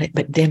talk about it,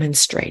 but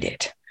demonstrate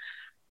it.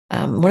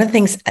 One of the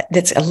things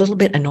that's a little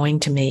bit annoying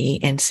to me,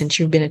 and since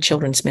you've been a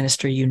children's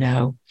minister,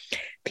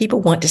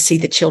 people want to see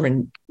the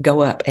children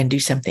go up and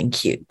do something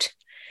cute.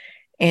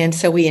 And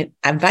so I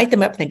invite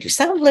them up and they do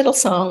some little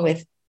song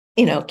with,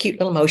 cute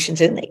little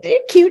motions, and they're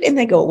cute and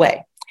they go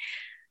away.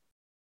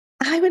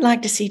 I would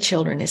like to see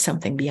children as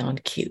something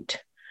beyond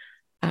cute.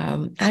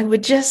 I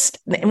would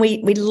and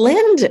we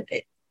lend,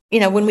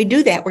 when we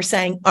do that, we're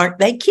saying, aren't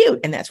they cute?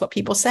 And that's what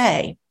people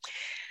say.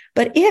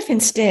 But if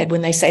instead,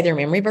 when they say their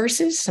memory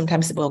verses,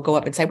 sometimes we'll go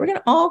up and say, we're going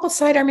to all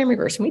cite our memory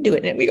verse. And we do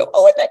it. And we go,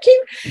 oh, isn't that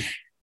cute?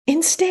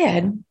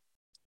 Instead,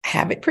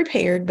 have it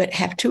prepared, but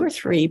have 2 or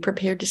 3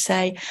 prepared to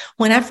say,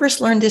 when I first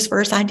learned this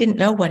verse, I didn't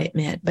know what it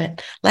meant.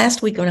 But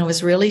last week when I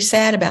was really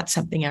sad about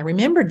something, I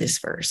remembered this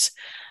verse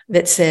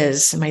that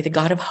says, may the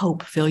God of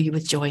hope fill you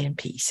with joy and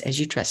peace as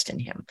you trust in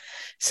him,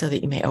 so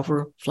that you may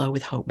overflow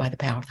with hope by the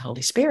power of the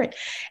Holy Spirit.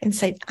 And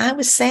say, I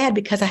was sad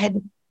because I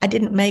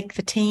didn't make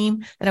the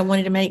team that I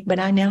wanted to make, but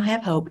I now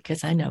have hope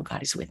because I know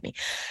God is with me.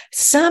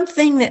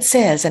 Something that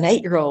says an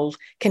 8-year-old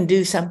can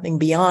do something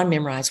beyond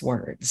memorized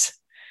words,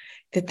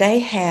 that they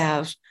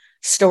have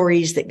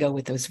stories that go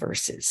with those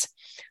verses.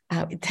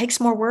 It takes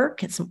more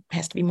work. It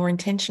has to be more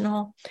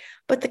intentional.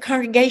 But the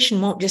congregation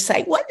won't just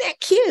say, "Wasn't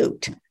that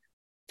cute?"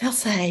 They'll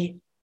say,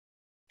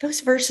 "Those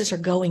verses are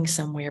going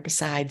somewhere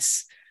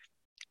besides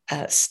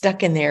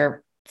stuck in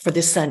there for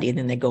this Sunday," and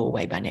then they go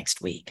away by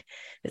next week.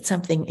 That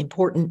something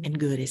important and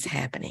good is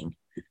happening.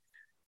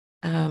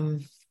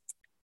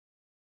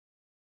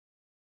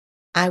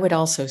 I would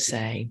also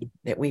say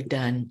that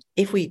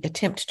if we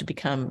attempt to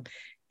become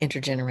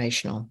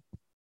intergenerational,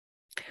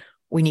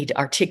 we need to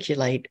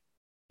articulate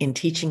in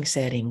teaching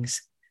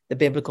settings the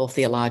biblical,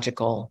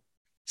 theological,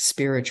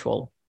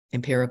 spiritual,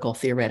 empirical,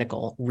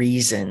 theoretical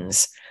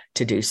reasons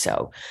to do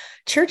so.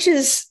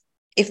 Churches,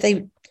 if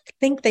they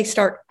think they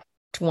start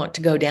to want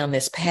to go down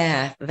this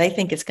path, they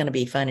think it's going to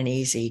be fun and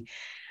easy.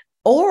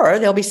 Or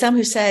there'll be some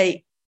who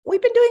say,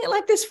 "We've been doing it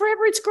like this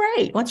forever. It's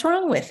great. What's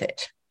wrong with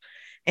it?"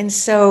 And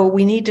so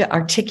we need to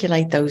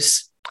articulate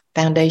those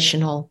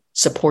foundational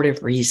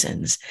supportive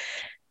reasons.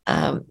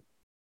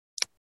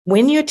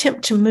 When you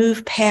attempt to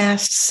move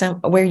past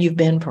where you've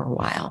been for a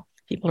while,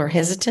 people are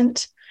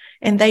hesitant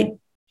and they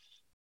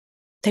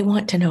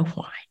want to know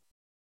why.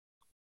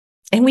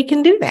 And we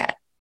can do that.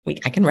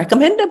 I can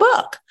recommend a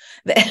book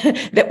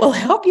that will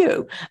help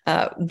you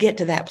get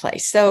to that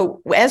place.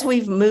 So as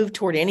we've moved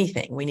toward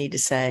anything, we need to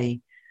say,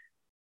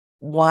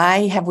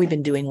 why have we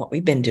been doing what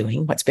we've been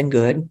doing? What's been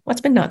good?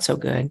 What's been not so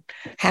good?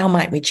 How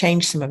might we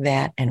change some of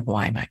that? And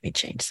why might we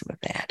change some of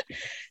that?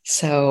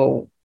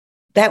 So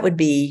that would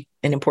be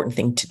an important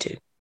thing to do.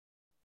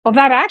 Well,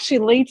 that actually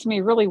leads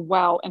me really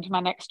well into my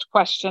next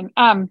question.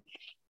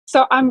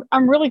 So I'm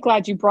really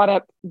glad you brought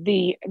up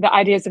the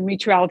ideas of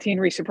mutuality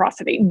and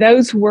reciprocity.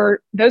 Those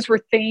were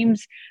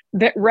themes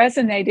that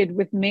resonated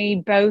with me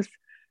both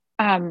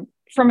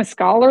from a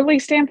scholarly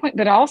standpoint,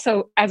 but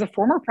also as a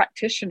former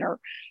practitioner,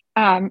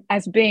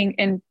 as being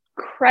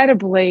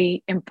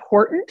incredibly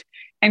important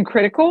and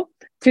critical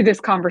to this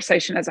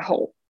conversation as a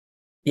whole.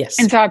 Yes.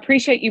 And so I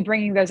appreciate you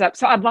bringing those up.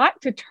 So I'd like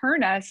to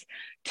turn us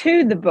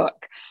to the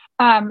book.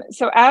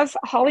 So as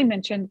Holly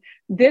mentioned,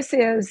 this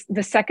is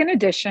the second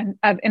edition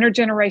of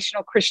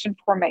Intergenerational Christian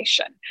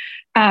Formation.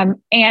 And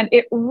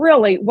it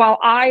really, while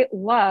I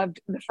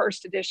loved the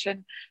first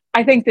edition,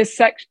 I think this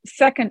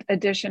second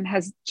edition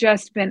has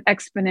just been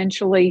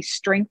exponentially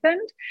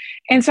strengthened.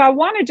 And so I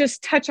want to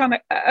just touch on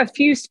a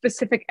few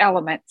specific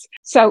elements.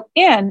 So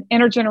in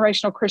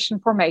Intergenerational Christian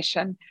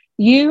Formation,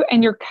 you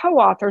and your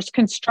co-authors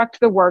construct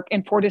the work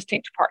in 4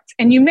 distinct parts.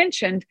 And you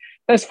mentioned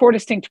those 4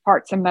 distinct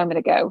parts a moment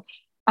ago.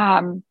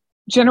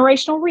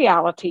 Generational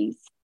realities,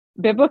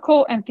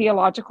 biblical and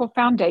theological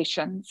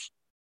foundations,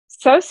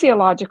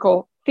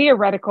 sociological,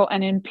 theoretical,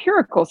 and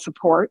empirical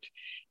support,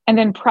 and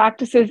then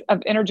practices of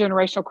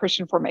intergenerational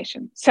Christian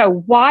formation. So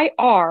why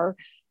are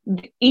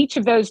each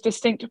of those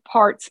distinct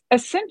parts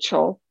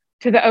essential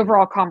to the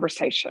overall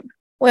conversation?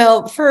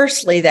 Well,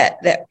 firstly, that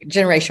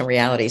generational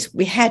realities,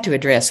 we had to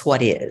address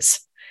what is.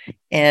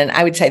 And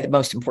I would say the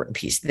most important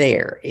piece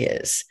there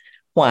is,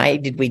 why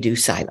did we do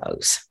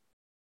silos?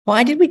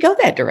 Why did we go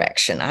that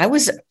direction? I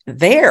was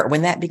there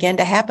when that began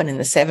to happen in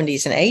the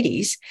 70s and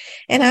 80s,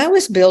 and I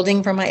was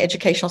building from my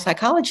educational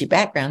psychology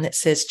background that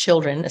says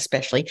children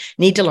especially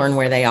need to learn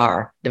where they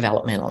are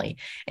developmentally.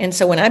 And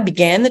so when I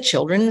began the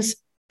children's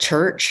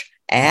church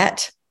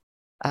at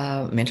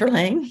Mentor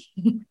Lane,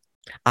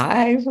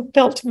 I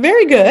felt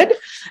very good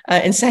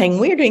in saying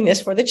we're doing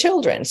this for the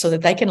children so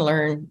that they can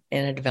learn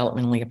in a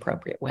developmentally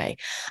appropriate way.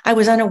 I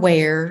was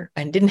unaware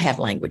and didn't have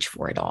language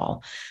for it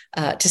all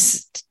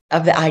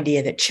of the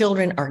idea that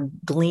children are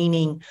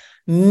gleaning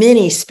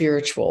many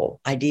spiritual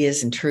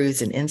ideas and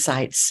truths and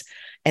insights,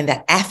 and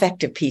that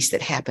affective piece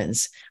that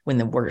happens when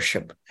the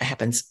worship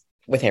happens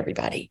with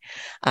everybody.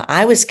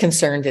 I was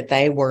concerned that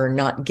they were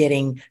not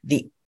getting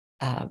the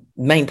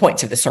main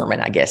points of the sermon,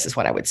 I guess is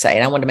what I would say.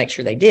 And I wanted to make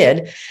sure they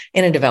did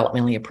in a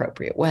developmentally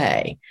appropriate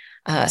way.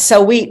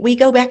 So we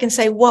go back and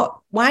say,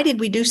 why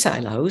did we do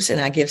silos? And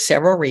I give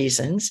several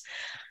reasons.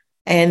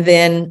 And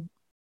then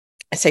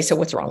I say, so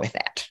what's wrong with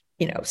that?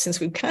 Since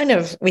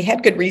we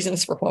had good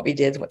reasons for what we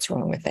did, what's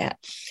wrong with that?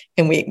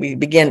 And we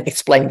begin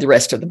explaining the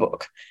rest of the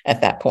book at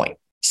that point.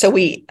 So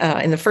we,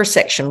 in the first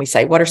section, we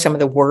say, what are some of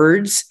the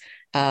words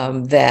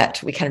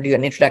that we kind of do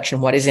an introduction?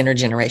 What is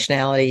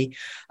intergenerationality?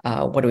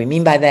 What do we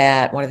mean by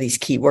that? What are these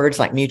key words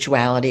like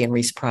mutuality and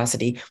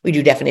reciprocity? We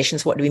do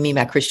definitions. What do we mean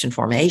by Christian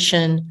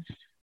formation?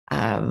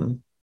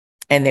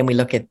 And then we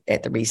look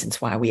at the reasons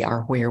why we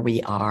are where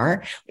we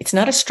are. It's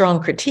not a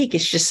strong critique.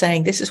 It's just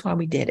saying this is why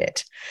we did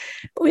it.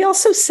 But we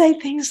also say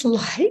things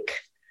like,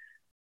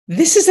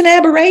 this is an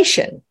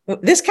aberration.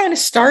 This kind of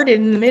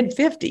started in the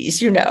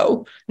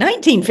mid-50s,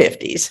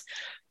 1950s.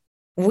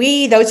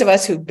 Those of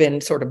us who've been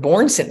sort of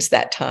born since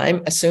that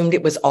time, assumed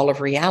it was all of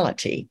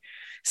reality.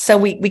 So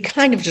we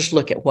kind of just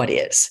look at what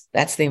is.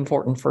 That's the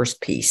important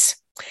first piece.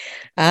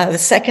 The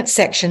second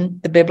section,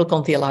 the biblical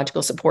and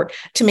theological support.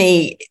 To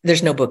me,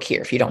 there's no book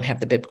here if you don't have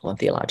the biblical and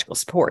theological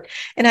support.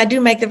 And I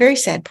do make the very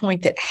sad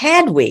point that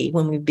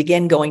when we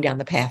began going down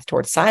the path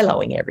towards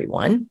siloing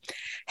everyone,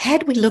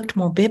 had we looked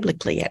more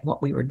biblically at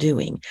what we were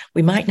doing,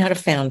 we might not have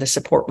found the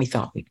support we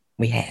thought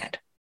we had.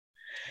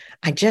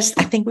 I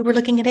think we were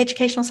looking at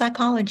educational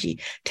psychology.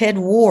 Ted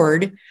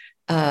Ward,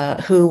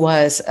 who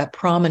was a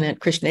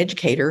prominent Christian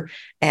educator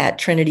at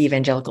Trinity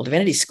Evangelical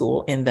Divinity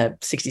School in the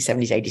 60s,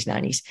 70s, 80s,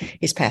 90s.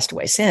 He's passed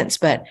away since.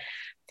 But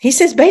he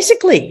says,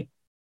 basically,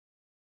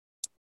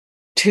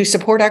 to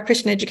support our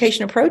Christian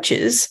education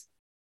approaches,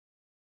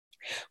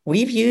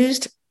 we've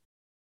used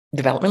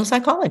developmental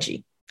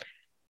psychology.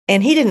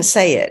 And he didn't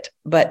say it,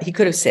 but he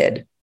could have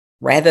said,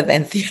 rather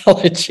than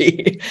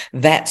theology,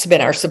 that's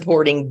been our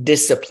supporting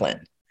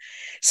discipline.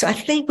 So I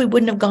think we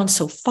wouldn't have gone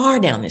so far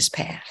down this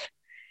path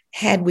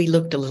had we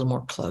looked a little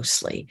more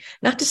closely.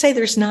 Not to say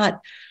there's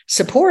not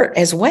support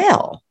as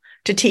well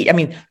to teach. I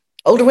mean,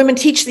 older women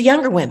teach the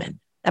younger women.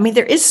 I mean,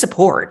 there is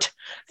support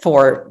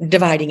for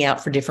dividing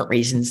out for different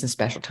reasons and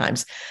special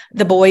times.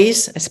 The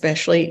boys,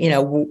 especially,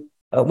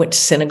 went to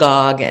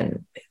synagogue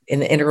and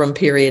in the interim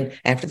period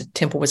after the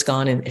temple was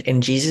gone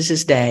in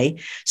Jesus's day.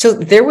 So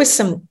there was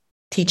some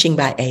teaching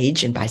by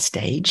age and by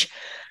stage.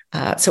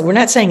 So we're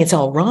not saying it's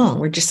all wrong.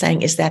 We're just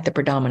saying, is that the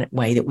predominant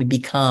way that we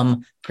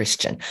become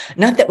Christian?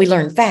 Not that we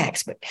learn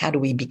facts, but how do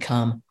we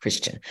become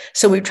Christian?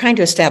 So we're trying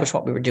to establish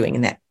what we were doing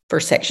in that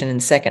first section.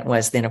 And second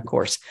was then, of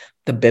course,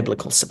 the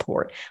biblical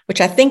support,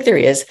 which I think there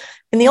is.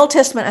 In the Old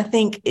Testament, I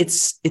think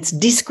it's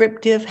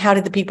descriptive. How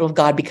did the people of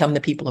God become the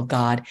people of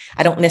God?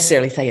 I don't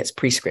necessarily say it's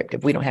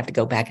prescriptive. We don't have to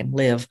go back and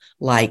live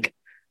like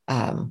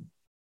the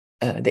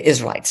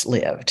Israelites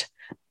lived.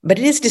 But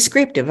it is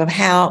descriptive of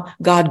how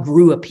God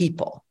grew a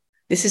people.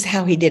 This is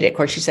how he did it. Of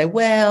course, you say,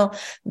 well,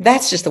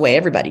 that's just the way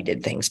everybody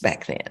did things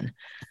back then.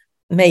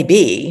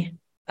 Maybe,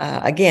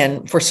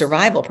 again, for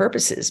survival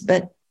purposes.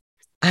 But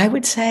I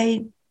would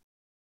say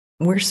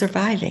we're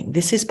surviving.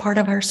 This is part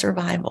of our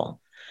survival.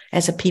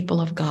 As a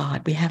people of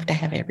God, we have to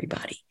have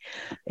everybody.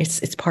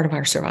 It's part of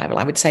our survival.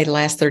 I would say the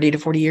last 30 to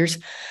 40 years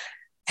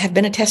have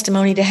been a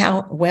testimony to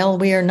how well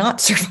we are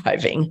not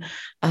surviving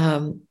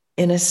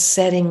in a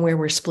setting where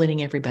we're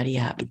splitting everybody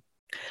up.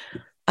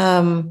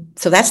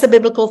 So that's the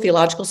biblical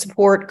theological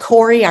support.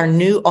 Corey, our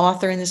new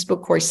author in this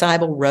book, Corey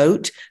Seibel,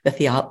 wrote the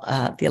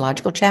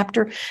theological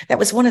chapter. That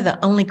was one of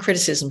the only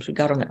criticisms we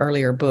got on the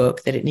earlier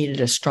book, that it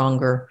needed a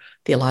stronger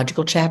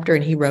theological chapter.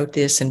 And he wrote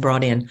this and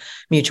brought in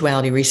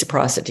mutuality,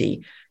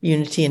 reciprocity,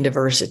 unity and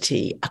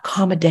diversity,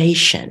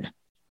 accommodation,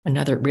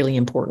 another really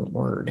important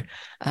word.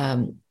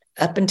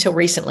 Up until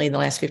recently, in the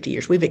last 50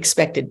 years, we've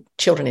expected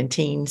children and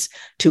teens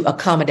to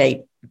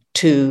accommodate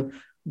to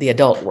the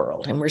adult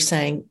world. And we're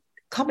saying,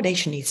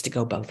 accommodation needs to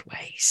go both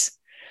ways.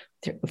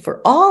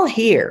 For all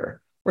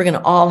here, we're going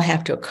to all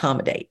have to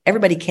accommodate.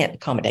 Everybody can't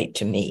accommodate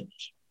to me.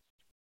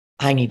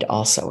 I need to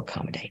also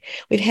accommodate.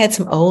 We've had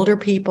some older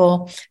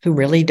people who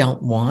really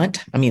don't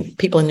want,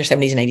 people in their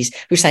 70s and 80s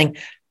who are saying,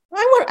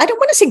 I don't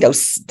want to sing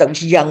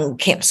those young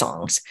camp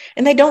songs.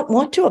 And they don't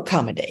want to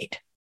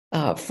accommodate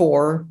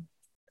for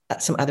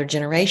some other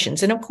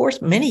generations. And of course,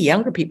 many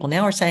younger people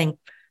now are saying,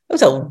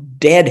 those old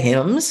dead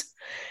hymns.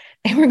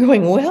 And we're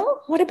going,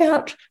 well, what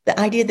about the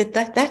idea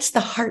that that's the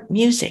heart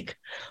music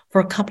for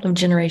a couple of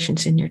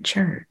generations in your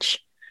church?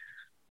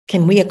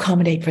 Can we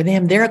accommodate for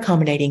them? They're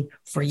accommodating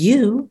for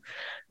you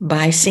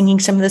by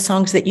singing some of the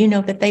songs that you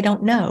know that they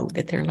don't know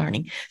that they're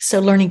learning. So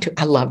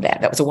I love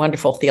that. That was a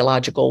wonderful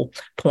theological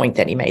point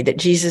that he made, that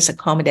Jesus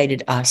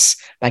accommodated us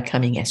by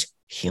coming as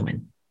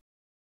human.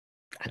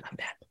 I love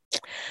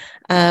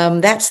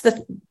that. That's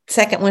the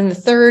second one. The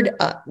third,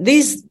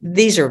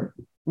 these are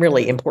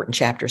really important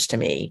chapters to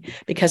me,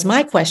 because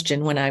my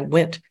question when I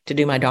went to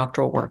do my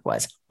doctoral work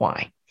was,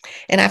 why?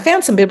 And I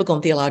found some biblical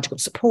and theological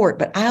support,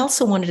 but I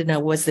also wanted to know,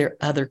 were there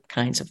other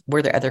kinds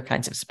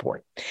of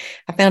support?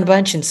 I found a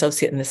bunch in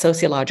the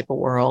sociological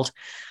world.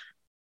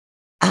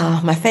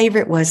 My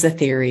favorite was the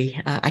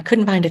theory. I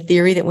couldn't find a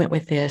theory that went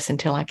with this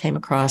until I came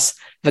across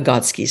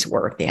Vygotsky's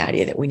work, the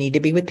idea that we need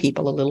to be with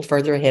people a little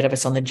further ahead of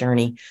us on the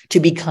journey to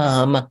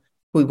become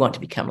who we want to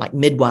become, like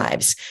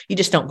midwives. You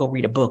just don't go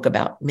read a book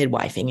about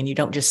midwifing, and you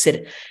don't just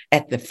sit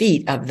at the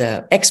feet of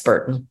the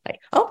expert and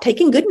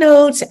taking good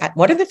notes.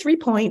 What are the 3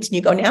 points? And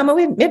you go, now I'm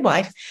a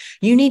midwife.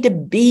 You need to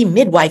be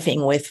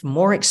midwifing with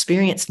more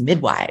experienced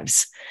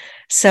midwives.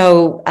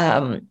 So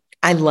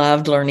I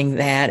loved learning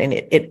that, and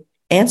it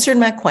answered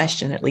my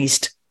question, at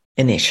least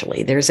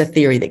initially. There's a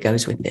theory that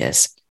goes with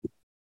this.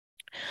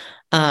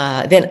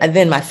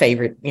 Then my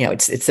favorite,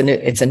 it's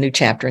a new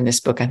chapter in this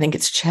book. I think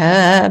it's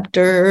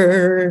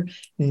chapter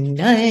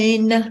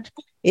 9.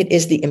 It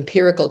is the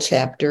empirical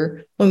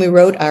chapter. When we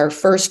wrote our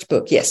first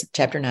book, yes,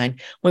 chapter 9.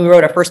 When we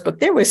wrote our first book,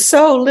 there was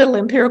so little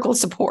empirical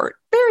support,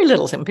 very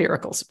little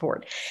empirical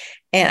support.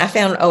 And I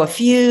found, a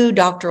few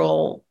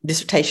doctoral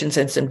dissertations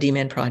and some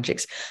DMin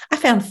projects. I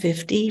found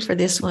 50 for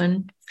this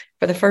one.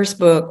 For the first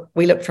book,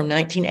 we looked from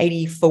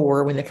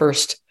 1984, when the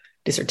first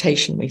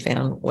dissertation we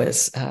found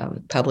was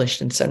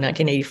published. And so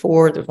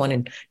 1984, there's one in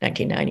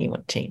 1990,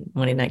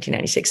 one in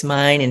 1996,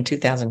 mine in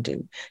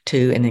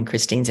 2002, and then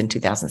Christine's in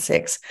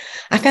 2006.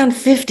 I found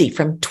 50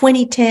 from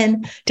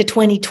 2010 to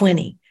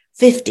 2020,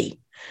 50.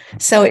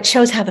 So it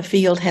shows how the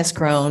field has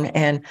grown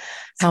and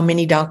how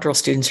many doctoral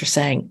students are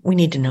saying, we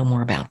need to know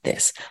more about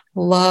this.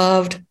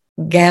 Loved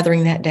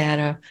gathering that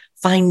data,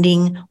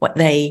 finding what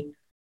they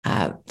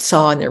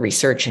saw in their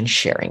research and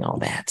sharing all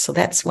that. So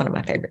that's one of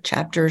my favorite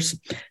chapters,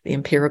 the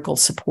empirical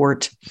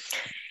support.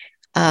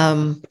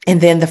 And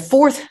then the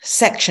fourth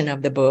section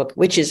of the book,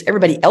 which is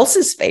everybody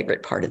else's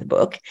favorite part of the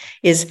book,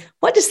 is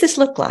what does this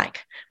look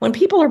like? When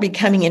people are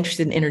becoming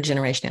interested in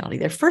intergenerationality,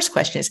 their first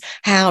question is,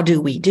 how do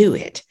we do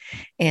it?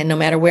 And no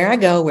matter where I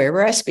go,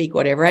 wherever I speak,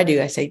 whatever I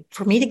do, I say,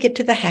 for me to get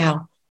to the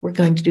how, we're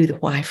going to do the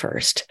why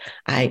first.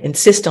 I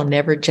insist on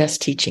never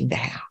just teaching the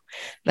how.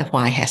 The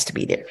why has to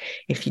be there.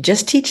 If you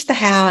just teach the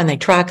how and they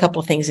try a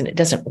couple of things and it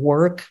doesn't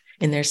work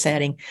in their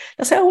setting,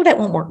 they'll say, oh, that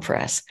won't work for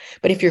us.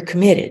 But if you're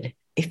committed,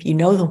 if you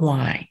know the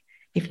why,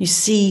 if you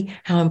see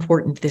how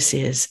important this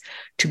is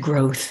to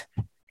growth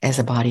as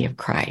a body of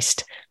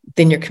Christ,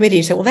 then you're committed.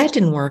 You say, well, that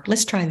didn't work.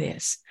 Let's try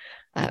this.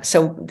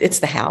 So it's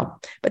the how.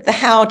 But the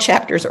how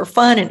chapters are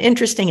fun and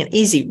interesting and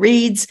easy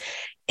reads,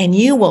 and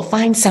you will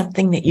find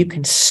something that you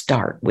can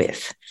start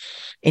with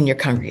in your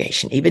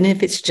congregation, even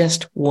if it's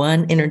just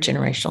one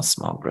intergenerational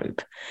small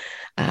group.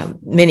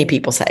 Many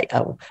people say,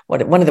 oh,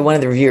 one of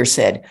the reviewers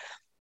said,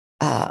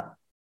 the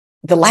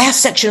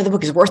last section of the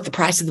book is worth the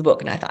price of the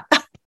book. And I thought,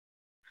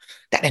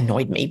 that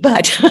annoyed me,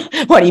 but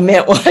what he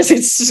meant was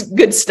it's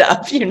good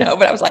stuff,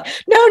 but I was like,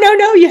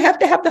 no, you have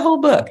to have the whole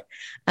book.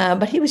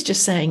 But he was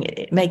just saying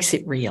it makes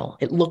it real.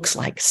 It looks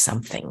like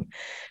something,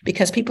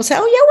 because people say,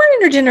 oh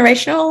yeah, we're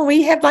intergenerational.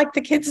 We have like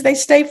the kids, they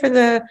stay for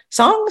the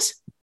songs.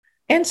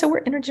 And so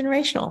we're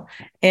intergenerational,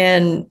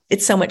 and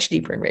it's so much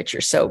deeper and richer.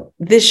 So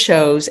this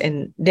shows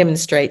and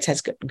demonstrates,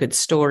 has good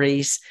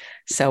stories.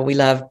 So we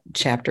love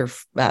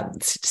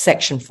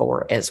section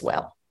 4 as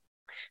well.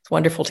 It's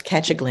wonderful to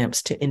catch a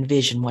glimpse, to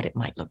envision what it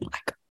might look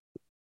like.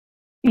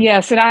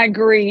 Yes, and I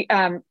agree.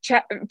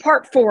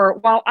 Part 4,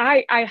 while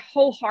I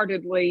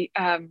wholeheartedly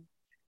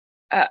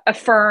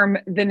affirm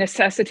the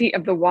necessity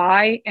of the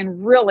why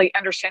and really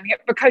understanding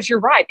it, because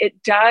you're right,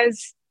 it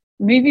does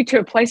move you to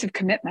a place of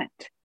commitment.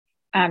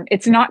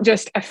 It's not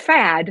just a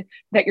fad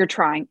that you're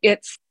trying.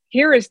 It's,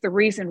 here is the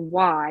reason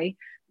why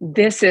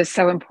this is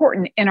so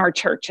important in our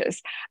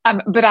churches.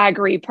 But I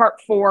agree,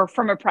 part 4,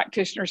 from a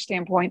practitioner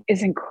standpoint,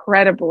 is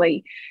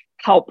incredibly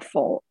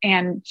helpful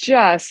and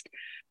just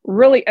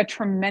really a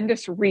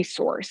tremendous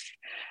resource.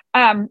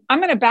 I'm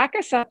going to back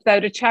us up, though,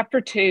 to chapter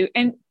 2.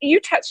 And you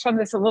touched on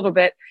this a little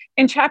bit.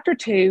 In chapter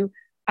 2,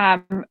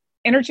 the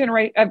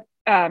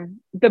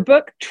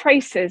book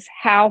traces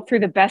how,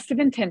 through the best of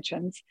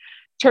intentions,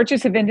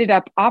 churches have ended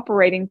up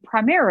operating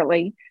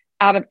primarily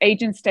out of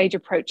age and stage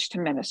approach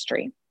to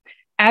ministry.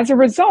 As a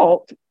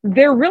result,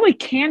 there really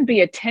can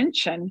be a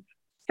tension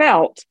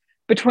felt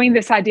between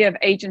this idea of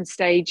age and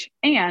stage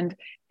and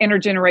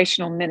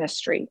intergenerational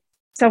ministry.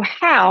 So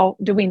how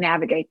do we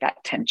navigate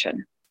that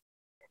tension?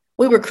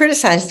 We were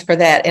criticized for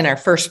that in our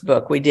first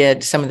book. We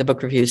did, some of the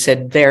book reviews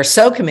said they're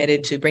so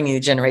committed to bringing the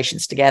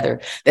generations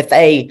together that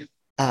they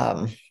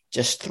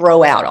just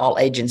throw out all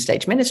age and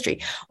stage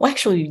ministry. Well,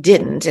 actually, we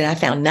didn't. And I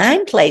found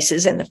 9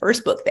 places in the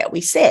first book that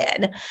we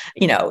said,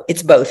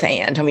 it's both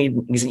and. I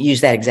mean,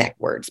 use that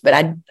exact words. But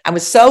I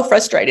was so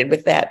frustrated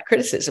with that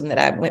criticism that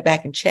I went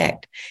back and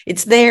checked.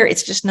 It's there.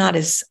 It's just not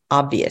as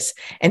obvious.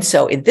 And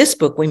so in this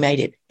book, we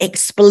made it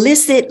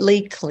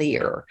explicitly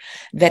clear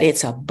that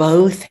it's a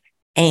both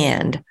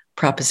and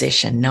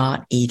proposition,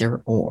 not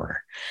either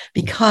or,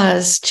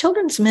 because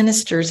children's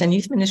ministers and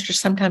youth ministers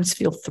sometimes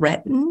feel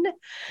threatened,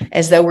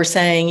 as though we're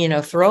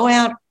saying, throw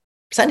out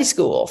Sunday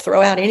school,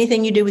 throw out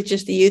anything you do with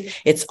just the youth.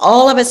 It's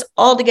all of us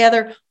all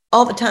together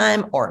all the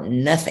time or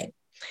nothing.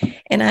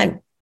 And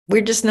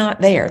we're just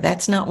not there.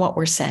 That's not what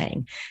we're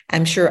saying.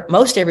 I'm sure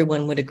most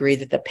everyone would agree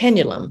that the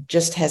pendulum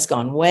just has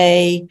gone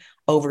way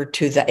over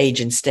to the age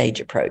and stage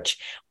approach.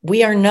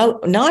 We are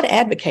not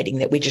advocating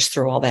that we just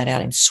throw all that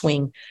out and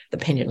swing the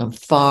pendulum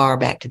far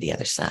back to the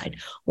other side.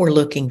 We're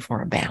looking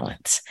for a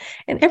balance.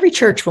 And every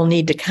church will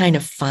need to kind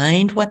of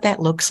find what that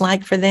looks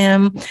like for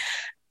them.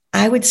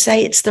 I would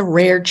say it's the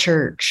rare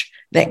church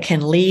that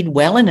can lead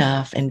well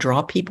enough and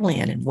draw people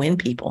in and win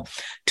people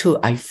to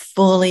a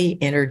fully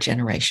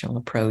intergenerational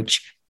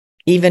approach,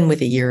 even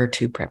with a year or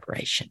 2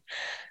 preparation.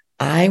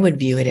 I would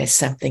view it as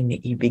something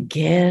that you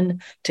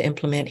begin to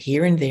implement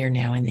here and there,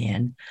 now and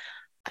then,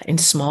 in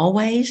small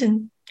ways,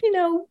 and,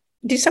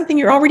 do something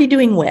you're already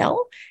doing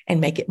well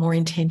and make it more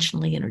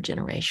intentionally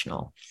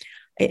intergenerational.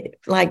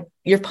 Like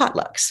your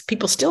potlucks,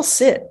 people still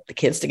sit, the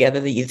kids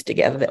together, the youth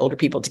together, the older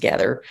people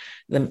together,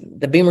 the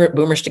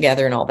boomers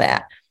together, and all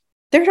that.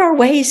 There are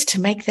ways to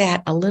make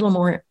that a little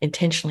more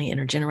intentionally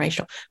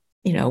intergenerational.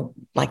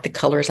 Like the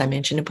colors I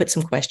mentioned, and put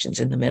some questions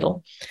in the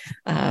middle,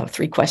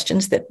 3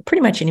 questions that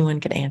pretty much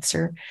anyone can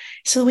answer,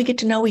 so we get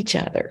to know each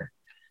other.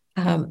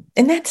 And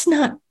that's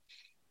not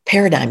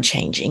paradigm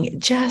changing. It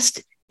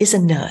just is a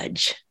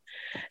nudge.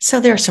 So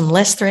there are some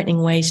less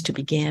threatening ways to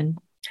begin.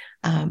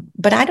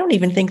 But I don't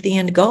even think the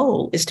end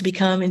goal is to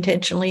become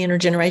intentionally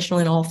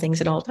intergenerational in all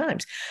things at all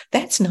times.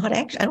 That's not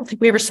actually, I don't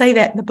think we ever say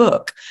that in the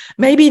book.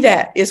 Maybe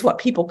that is what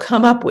people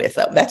come up with,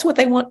 though. That's what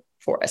they want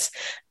for us.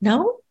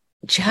 No,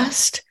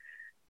 just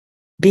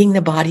being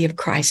the body of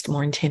Christ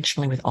more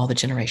intentionally with all the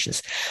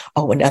generations.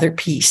 Oh, another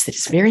piece that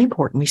is very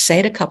important. We say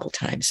it a couple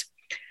times.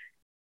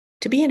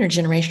 To be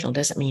intergenerational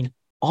doesn't mean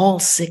all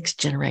 6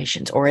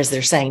 generations, or as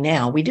they're saying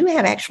now, we do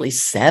have actually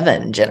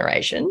 7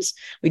 generations.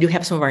 We do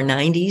have some of our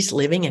 90s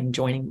living and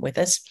joining with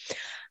us,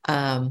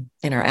 and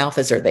our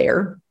alphas are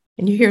there,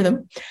 and you hear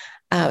them.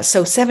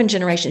 So 7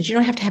 generations. You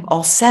don't have to have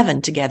all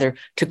 7 together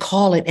to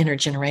call it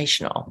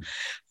intergenerational.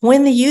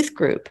 When the youth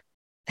group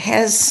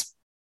has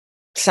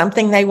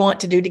something they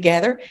want to do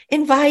together,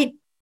 invite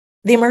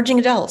the emerging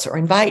adults or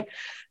invite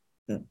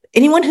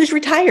anyone who's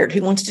retired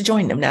who wants to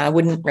join them. Now, I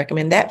wouldn't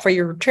recommend that for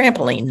your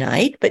trampoline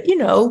night, but,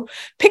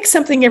 pick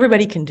something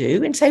everybody can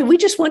do and say, we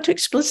just want to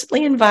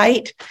explicitly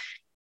invite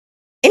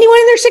anyone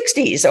in their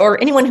 60s or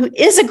anyone who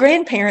is a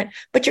grandparent,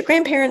 but your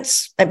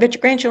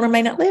grandchildren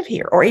may not live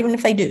here, or even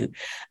if they do,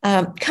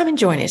 come and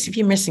join us. If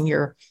you're missing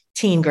your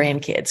teen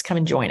grandkids, come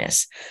and join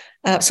us.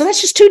 So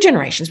that's just 2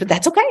 generations, but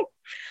that's okay.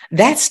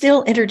 That's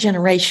still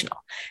intergenerational.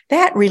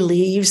 That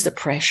relieves the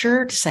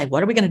pressure to say,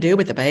 what are we going to do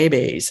with the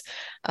babies?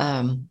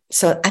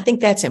 So I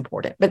think that's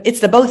important, but it's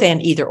the both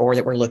and either or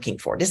that we're looking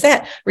for. Does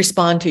that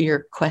respond to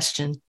your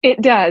question?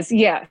 It does,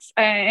 yes.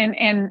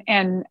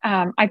 And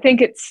I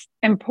think it's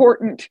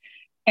important.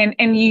 And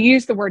you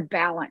use the word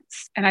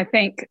balance. And I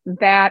think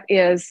that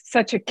is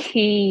such a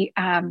key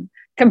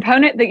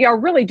component that y'all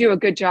really do a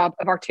good job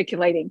of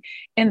articulating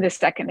in this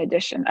second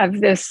edition of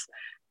this.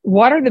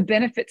 What are the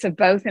benefits of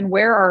both, and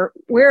where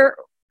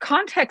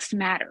context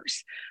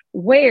matters?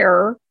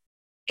 Where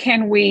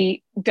can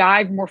we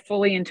dive more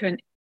fully into an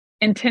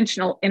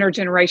intentional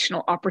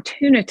intergenerational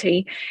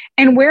opportunity,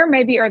 and where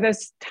maybe are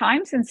those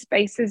times and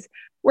spaces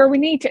where we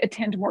need to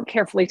attend more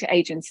carefully to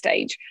age and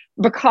stage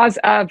because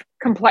of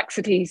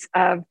complexities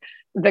of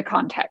the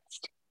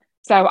context?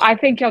 So I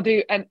think y'all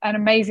do an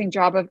amazing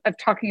job of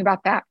talking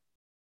about that.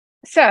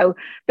 So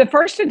the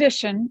first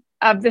edition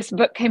of this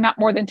book came out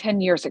more than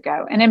 10 years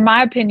ago, and in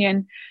my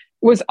opinion,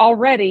 was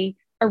already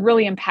a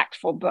really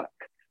impactful book.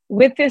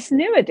 With this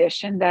new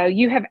edition, though,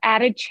 you have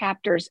added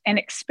chapters and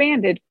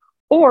expanded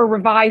or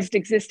revised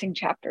existing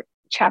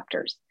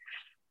chapters.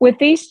 With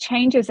these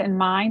changes in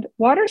mind,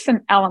 what are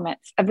some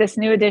elements of this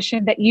new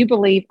edition that you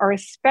believe are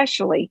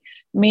especially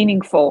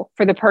meaningful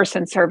for the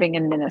person serving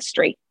in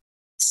ministry?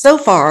 So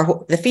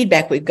far, the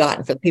feedback we've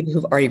gotten for the people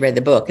who've already read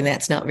the book, and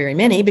that's not very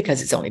many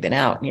because it's only been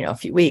out, a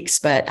few weeks,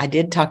 but I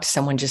did talk to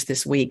someone just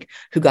this week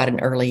who got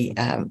an early,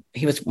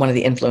 he was one of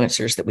the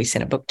influencers that we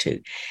sent a book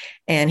to,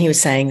 and he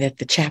was saying that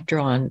the chapter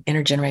on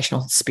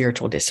intergenerational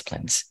spiritual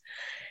disciplines,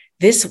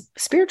 these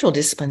spiritual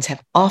disciplines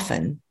have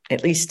often,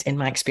 at least in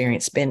my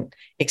experience, been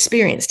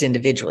experienced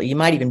individually. You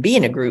might even be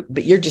in a group,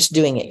 but you're just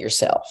doing it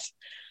yourself.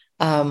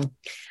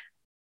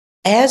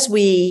 As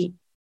we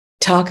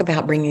talk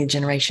about bringing the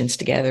generations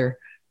together,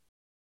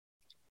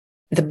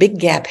 the big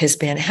gap has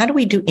been, how do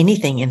we do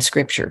anything in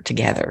Scripture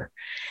together?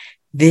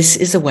 This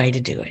is a way to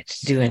do it,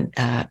 to do an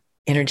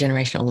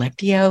intergenerational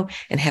lectio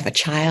and have a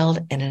child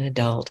and an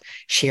adult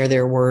share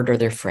their word or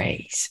their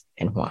phrase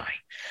and why.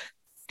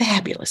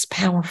 Fabulous,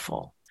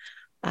 powerful.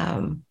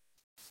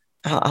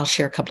 I'll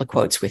share a couple of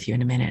quotes with you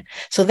in a minute.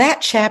 So that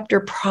chapter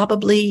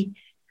probably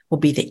will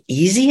be the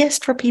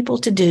easiest for people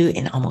to do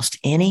in almost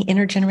any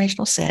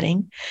intergenerational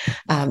setting.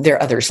 There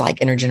are others like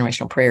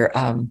intergenerational prayer.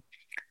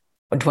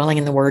 Dwelling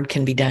in the Word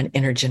can be done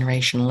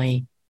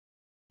intergenerationally.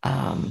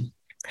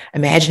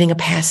 Imagining a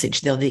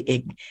passage, though,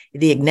 the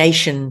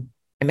Ignatian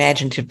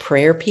imaginative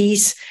prayer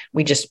piece,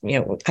 we just,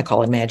 I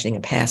call it imagining a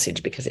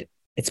passage because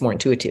it's more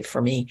intuitive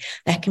for me.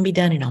 That can be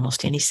done in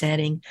almost any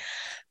setting.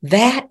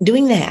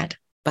 Doing that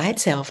by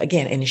itself,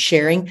 again, and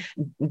sharing,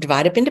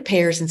 divide up into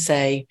pairs and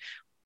say,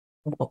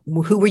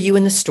 who were you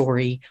in the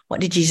story? What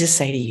did Jesus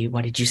say to you?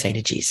 What did you say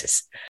to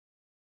Jesus?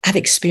 I've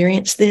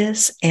experienced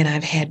this, and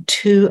I've had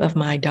 2 of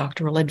my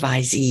doctoral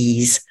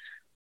advisees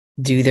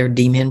do their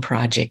DMin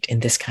project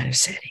in this kind of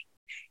setting.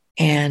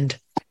 And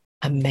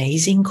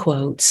amazing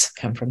quotes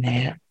come from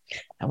that.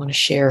 I want to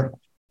share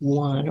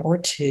 1 or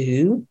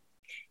 2,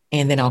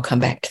 and then I'll come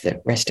back to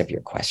the rest of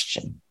your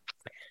question.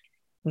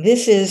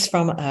 This is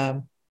from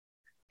a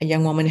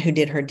young woman who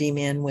did her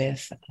DMin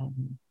with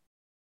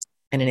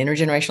in an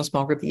intergenerational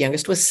small group. The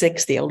youngest was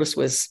 6. The oldest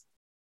was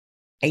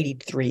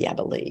 83, I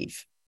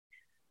believe.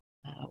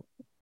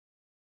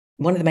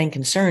 One of the main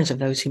concerns of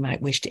those who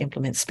might wish to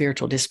implement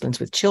spiritual disciplines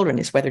with children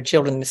is whether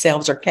children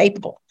themselves are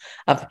capable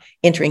of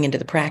entering into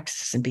the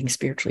practices and being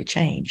spiritually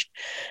changed.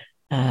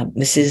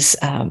 Mrs.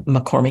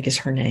 McCormick is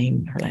her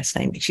name, her last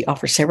name. She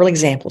offers several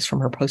examples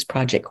from her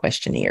post-project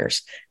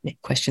questionnaires,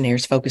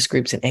 focus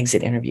groups, and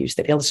exit interviews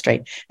that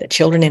illustrate that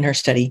children in her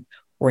study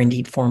were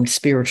indeed formed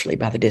spiritually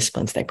by the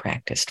disciplines they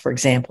practiced. For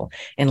example,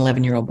 an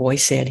 11-year-old boy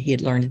said he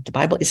had learned that the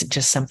Bible isn't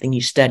just something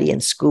you study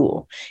in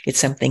school. It's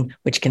something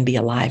which can be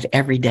alive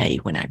every day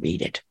when I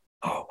read it.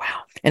 Oh,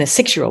 wow. And a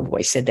 6-year-old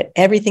boy said that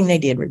everything they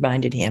did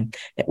reminded him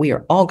that we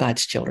are all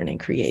God's children and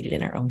created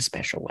in our own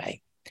special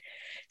way.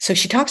 So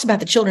she talks about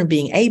the children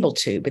being able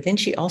to, but then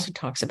she also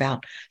talks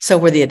about, so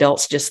were the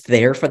adults just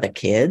there for the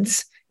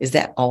kids? Is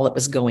that all that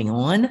was going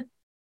on?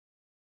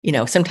 You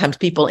know, sometimes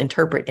people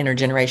interpret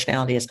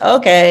intergenerationality as,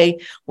 okay,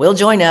 we'll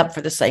join up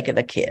for the sake of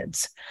the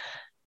kids.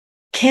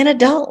 Can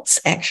adults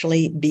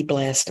actually be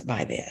blessed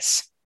by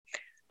this?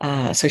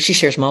 So she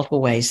shares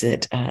multiple ways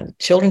that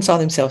children saw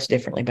themselves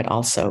differently, but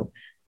also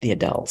the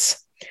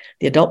adults.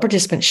 The adult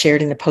participants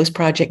shared in the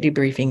post-project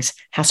debriefings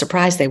how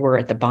surprised they were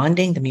at the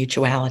bonding, the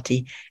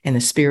mutuality, and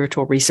the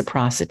spiritual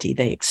reciprocity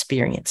they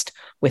experienced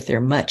with their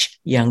much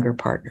younger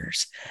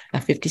partners. A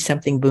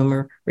 50-something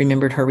boomer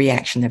remembered her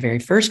reaction the very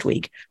first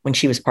week when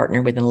she was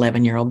partnered with an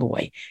 11-year-old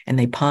boy, and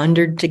they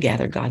pondered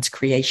together God's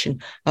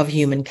creation of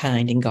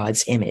humankind in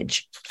God's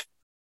image.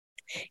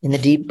 In the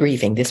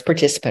debriefing, this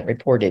participant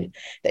reported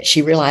that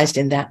she realized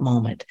in that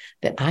moment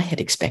that I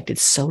had expected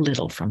so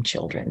little from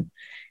children.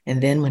 And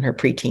then when her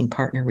preteen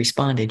partner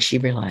responded, she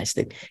realized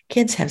that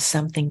kids have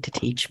something to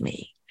teach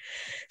me.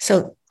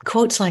 So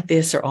quotes like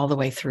this are all the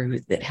way through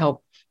that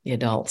help the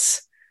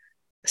adults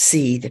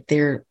see that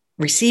they're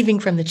receiving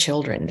from the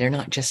children. They're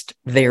not just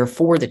there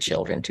for the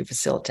children to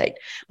facilitate,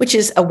 which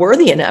is a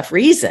worthy enough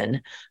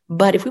reason.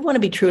 But if we want to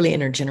be truly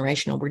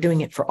intergenerational, we're doing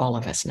it for all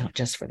of us, not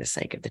just for the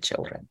sake of the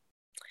children.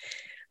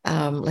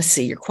 Let's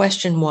see, your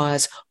question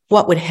was,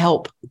 what would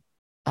help,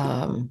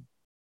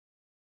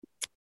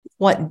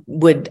 what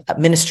would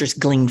ministers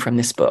glean from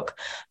this book?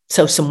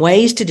 So some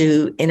ways to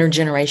do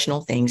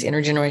intergenerational things,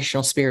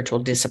 intergenerational spiritual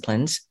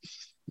disciplines.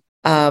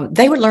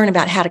 They would learn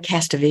about how to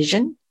cast a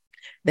vision.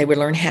 They would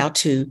learn how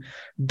to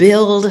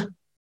build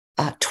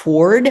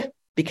toward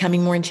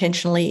becoming more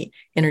intentionally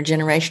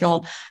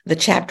intergenerational. The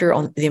chapter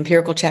on the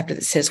empirical chapter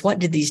that says, what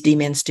did these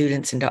D-Min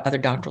students and other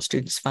doctoral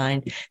students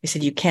find? They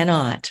said, you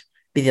cannot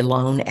be the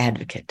lone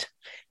advocate.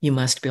 You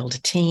must build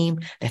a team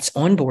that's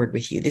on board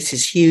with you. This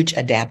is huge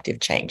adaptive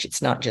change.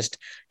 It's not just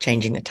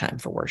changing the time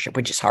for worship,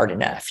 which is hard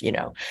enough, you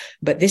know,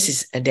 but this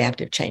is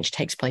adaptive change,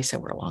 takes place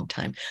over a long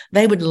time.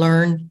 They would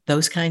learn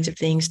those kinds of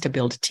things, to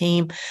build a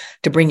team,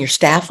 to bring your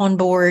staff on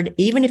board.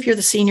 Even if you're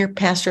the senior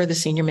pastor, the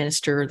senior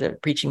minister, the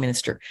preaching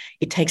minister,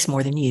 it takes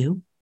more than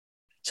you.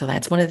 So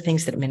that's one of the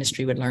things that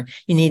ministry would learn.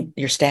 You need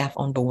your staff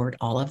on board,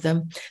 all of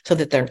them, so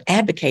that they're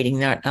advocating,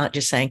 not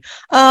just saying,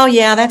 oh,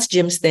 yeah, that's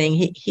Jim's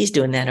thing. He's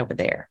doing that over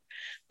there.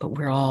 But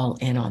we're all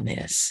in on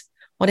this.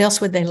 What else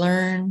would they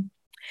learn?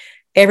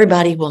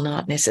 Everybody will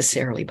not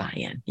necessarily buy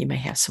in. You may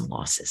have some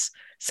losses.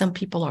 Some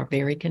people are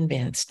very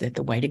convinced that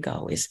the way to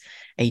go is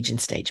age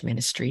and stage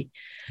ministry.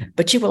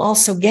 But you will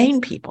also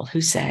gain people who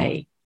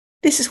say,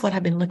 this is what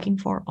I've been looking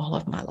for all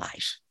of my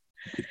life.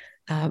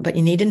 But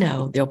you need to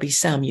know there'll be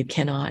some you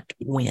cannot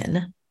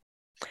win.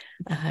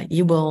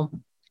 You will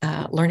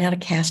learn how to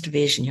cast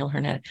vision. You'll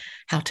learn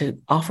how to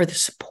offer the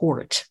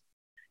support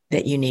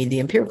that you need, the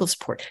empirical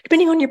support,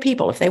 depending on your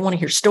people. If they want to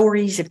hear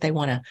stories, if they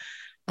want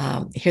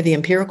to hear the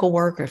empirical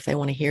work, or if they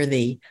want to hear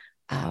the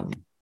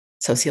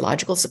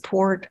sociological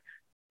support,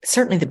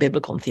 certainly the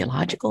biblical and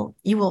theological,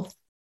 you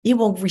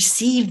will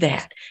receive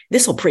that.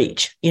 This will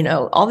preach, you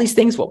know, all these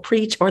things will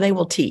preach or they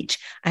will teach.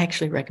 I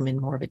actually recommend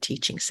more of a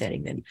teaching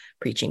setting than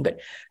preaching, but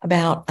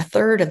about a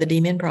third of the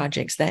D-Min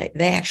projects, they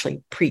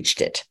actually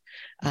preached it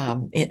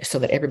so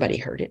that everybody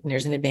heard it. And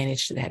there's an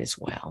advantage to that as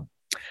well.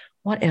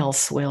 What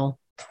else will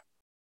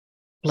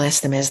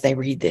bless them as they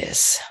read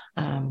this?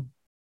 Find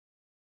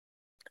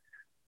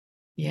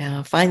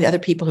the other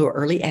people who are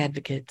early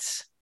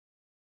advocates.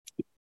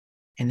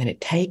 And then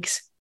it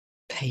takes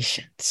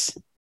patience.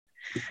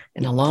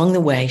 And along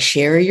the way,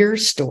 share your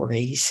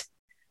stories.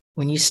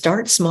 When you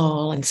start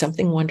small and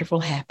something wonderful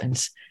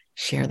happens,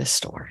 share the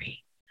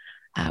story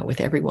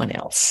with everyone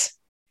else.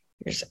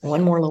 Here's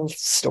one more little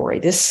story.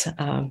 This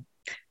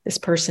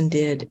person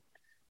did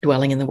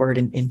Dwelling in the Word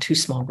in 2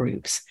 small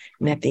groups.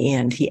 And at the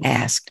end, he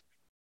asked,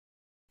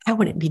 how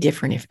would it be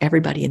different if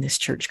everybody in this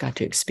church got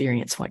to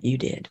experience what you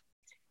did?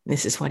 And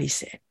this is what he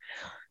said.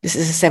 This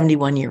is a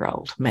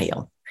 71-year-old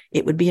male.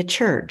 It would be a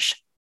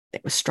church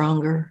that was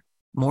stronger,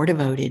 more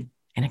devoted,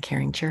 and a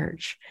caring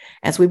church.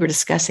 As we were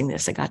discussing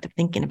this, I got to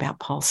thinking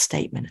about Paul's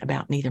statement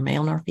about neither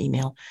male nor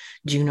female,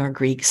 Jew nor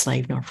Greek,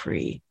 slave nor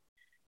free.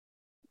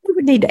 We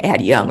would need to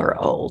add young or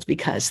old,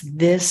 because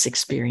this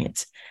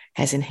experience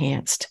has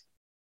enhanced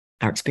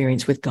our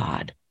experience with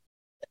God,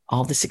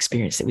 all this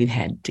experience that we've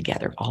had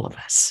together, all of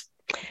us.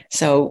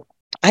 So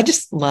I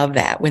just love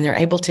that when they're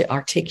able to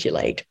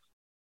articulate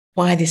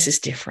why this is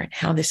different,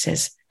 how this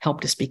has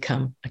helped us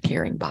become a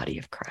caring body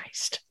of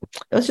Christ.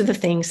 Those are the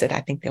things that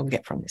I think they'll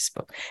get from this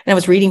book. And I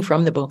was reading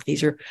from the book.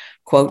 These are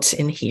quotes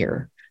in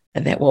here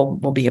that will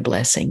be a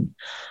blessing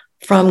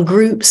from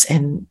groups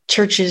and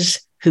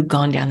churches who've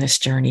gone down this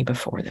journey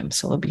before them.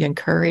 So they'll be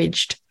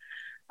encouraged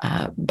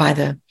by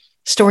the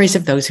stories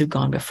of those who've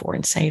gone before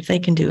and say, if they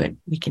can do it,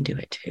 we can do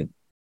it too.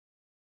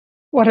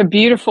 What a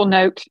beautiful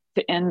note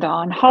to end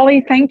on.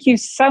 Holly, thank you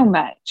so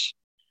much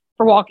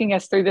for walking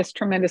us through this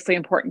tremendously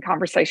important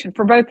conversation,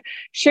 for both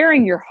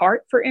sharing your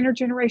heart for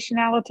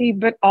intergenerationality,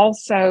 but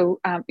also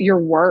your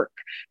work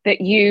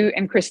that you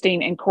and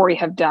Christine and Corey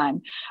have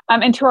done.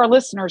 And to our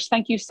listeners,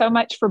 thank you so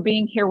much for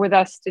being here with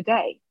us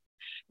today.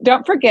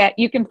 Don't forget,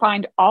 you can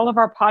find all of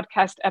our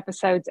podcast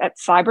episodes at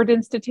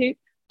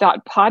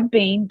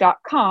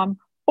cyberdinstitute.podbean.com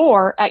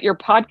or at your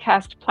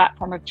podcast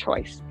platform of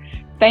choice.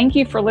 Thank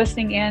you for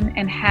listening in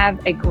and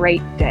have a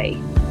great day.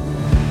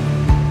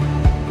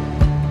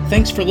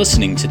 Thanks for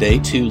listening today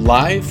to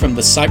Live from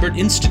the Cyber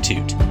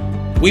Institute.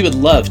 We would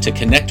love to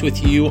connect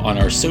with you on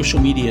our social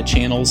media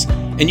channels,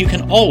 and you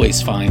can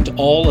always find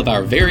all of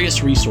our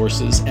various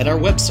resources at our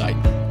website,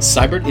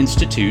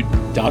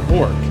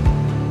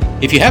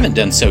 cyberdinstitute.org. If you haven't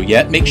done so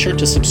yet, make sure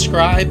to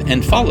subscribe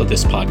and follow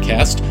this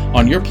podcast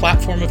on your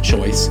platform of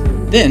choice,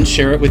 then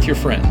share it with your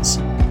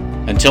friends.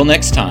 Until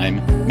next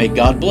time, may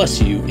God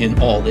bless you in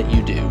all that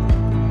you do.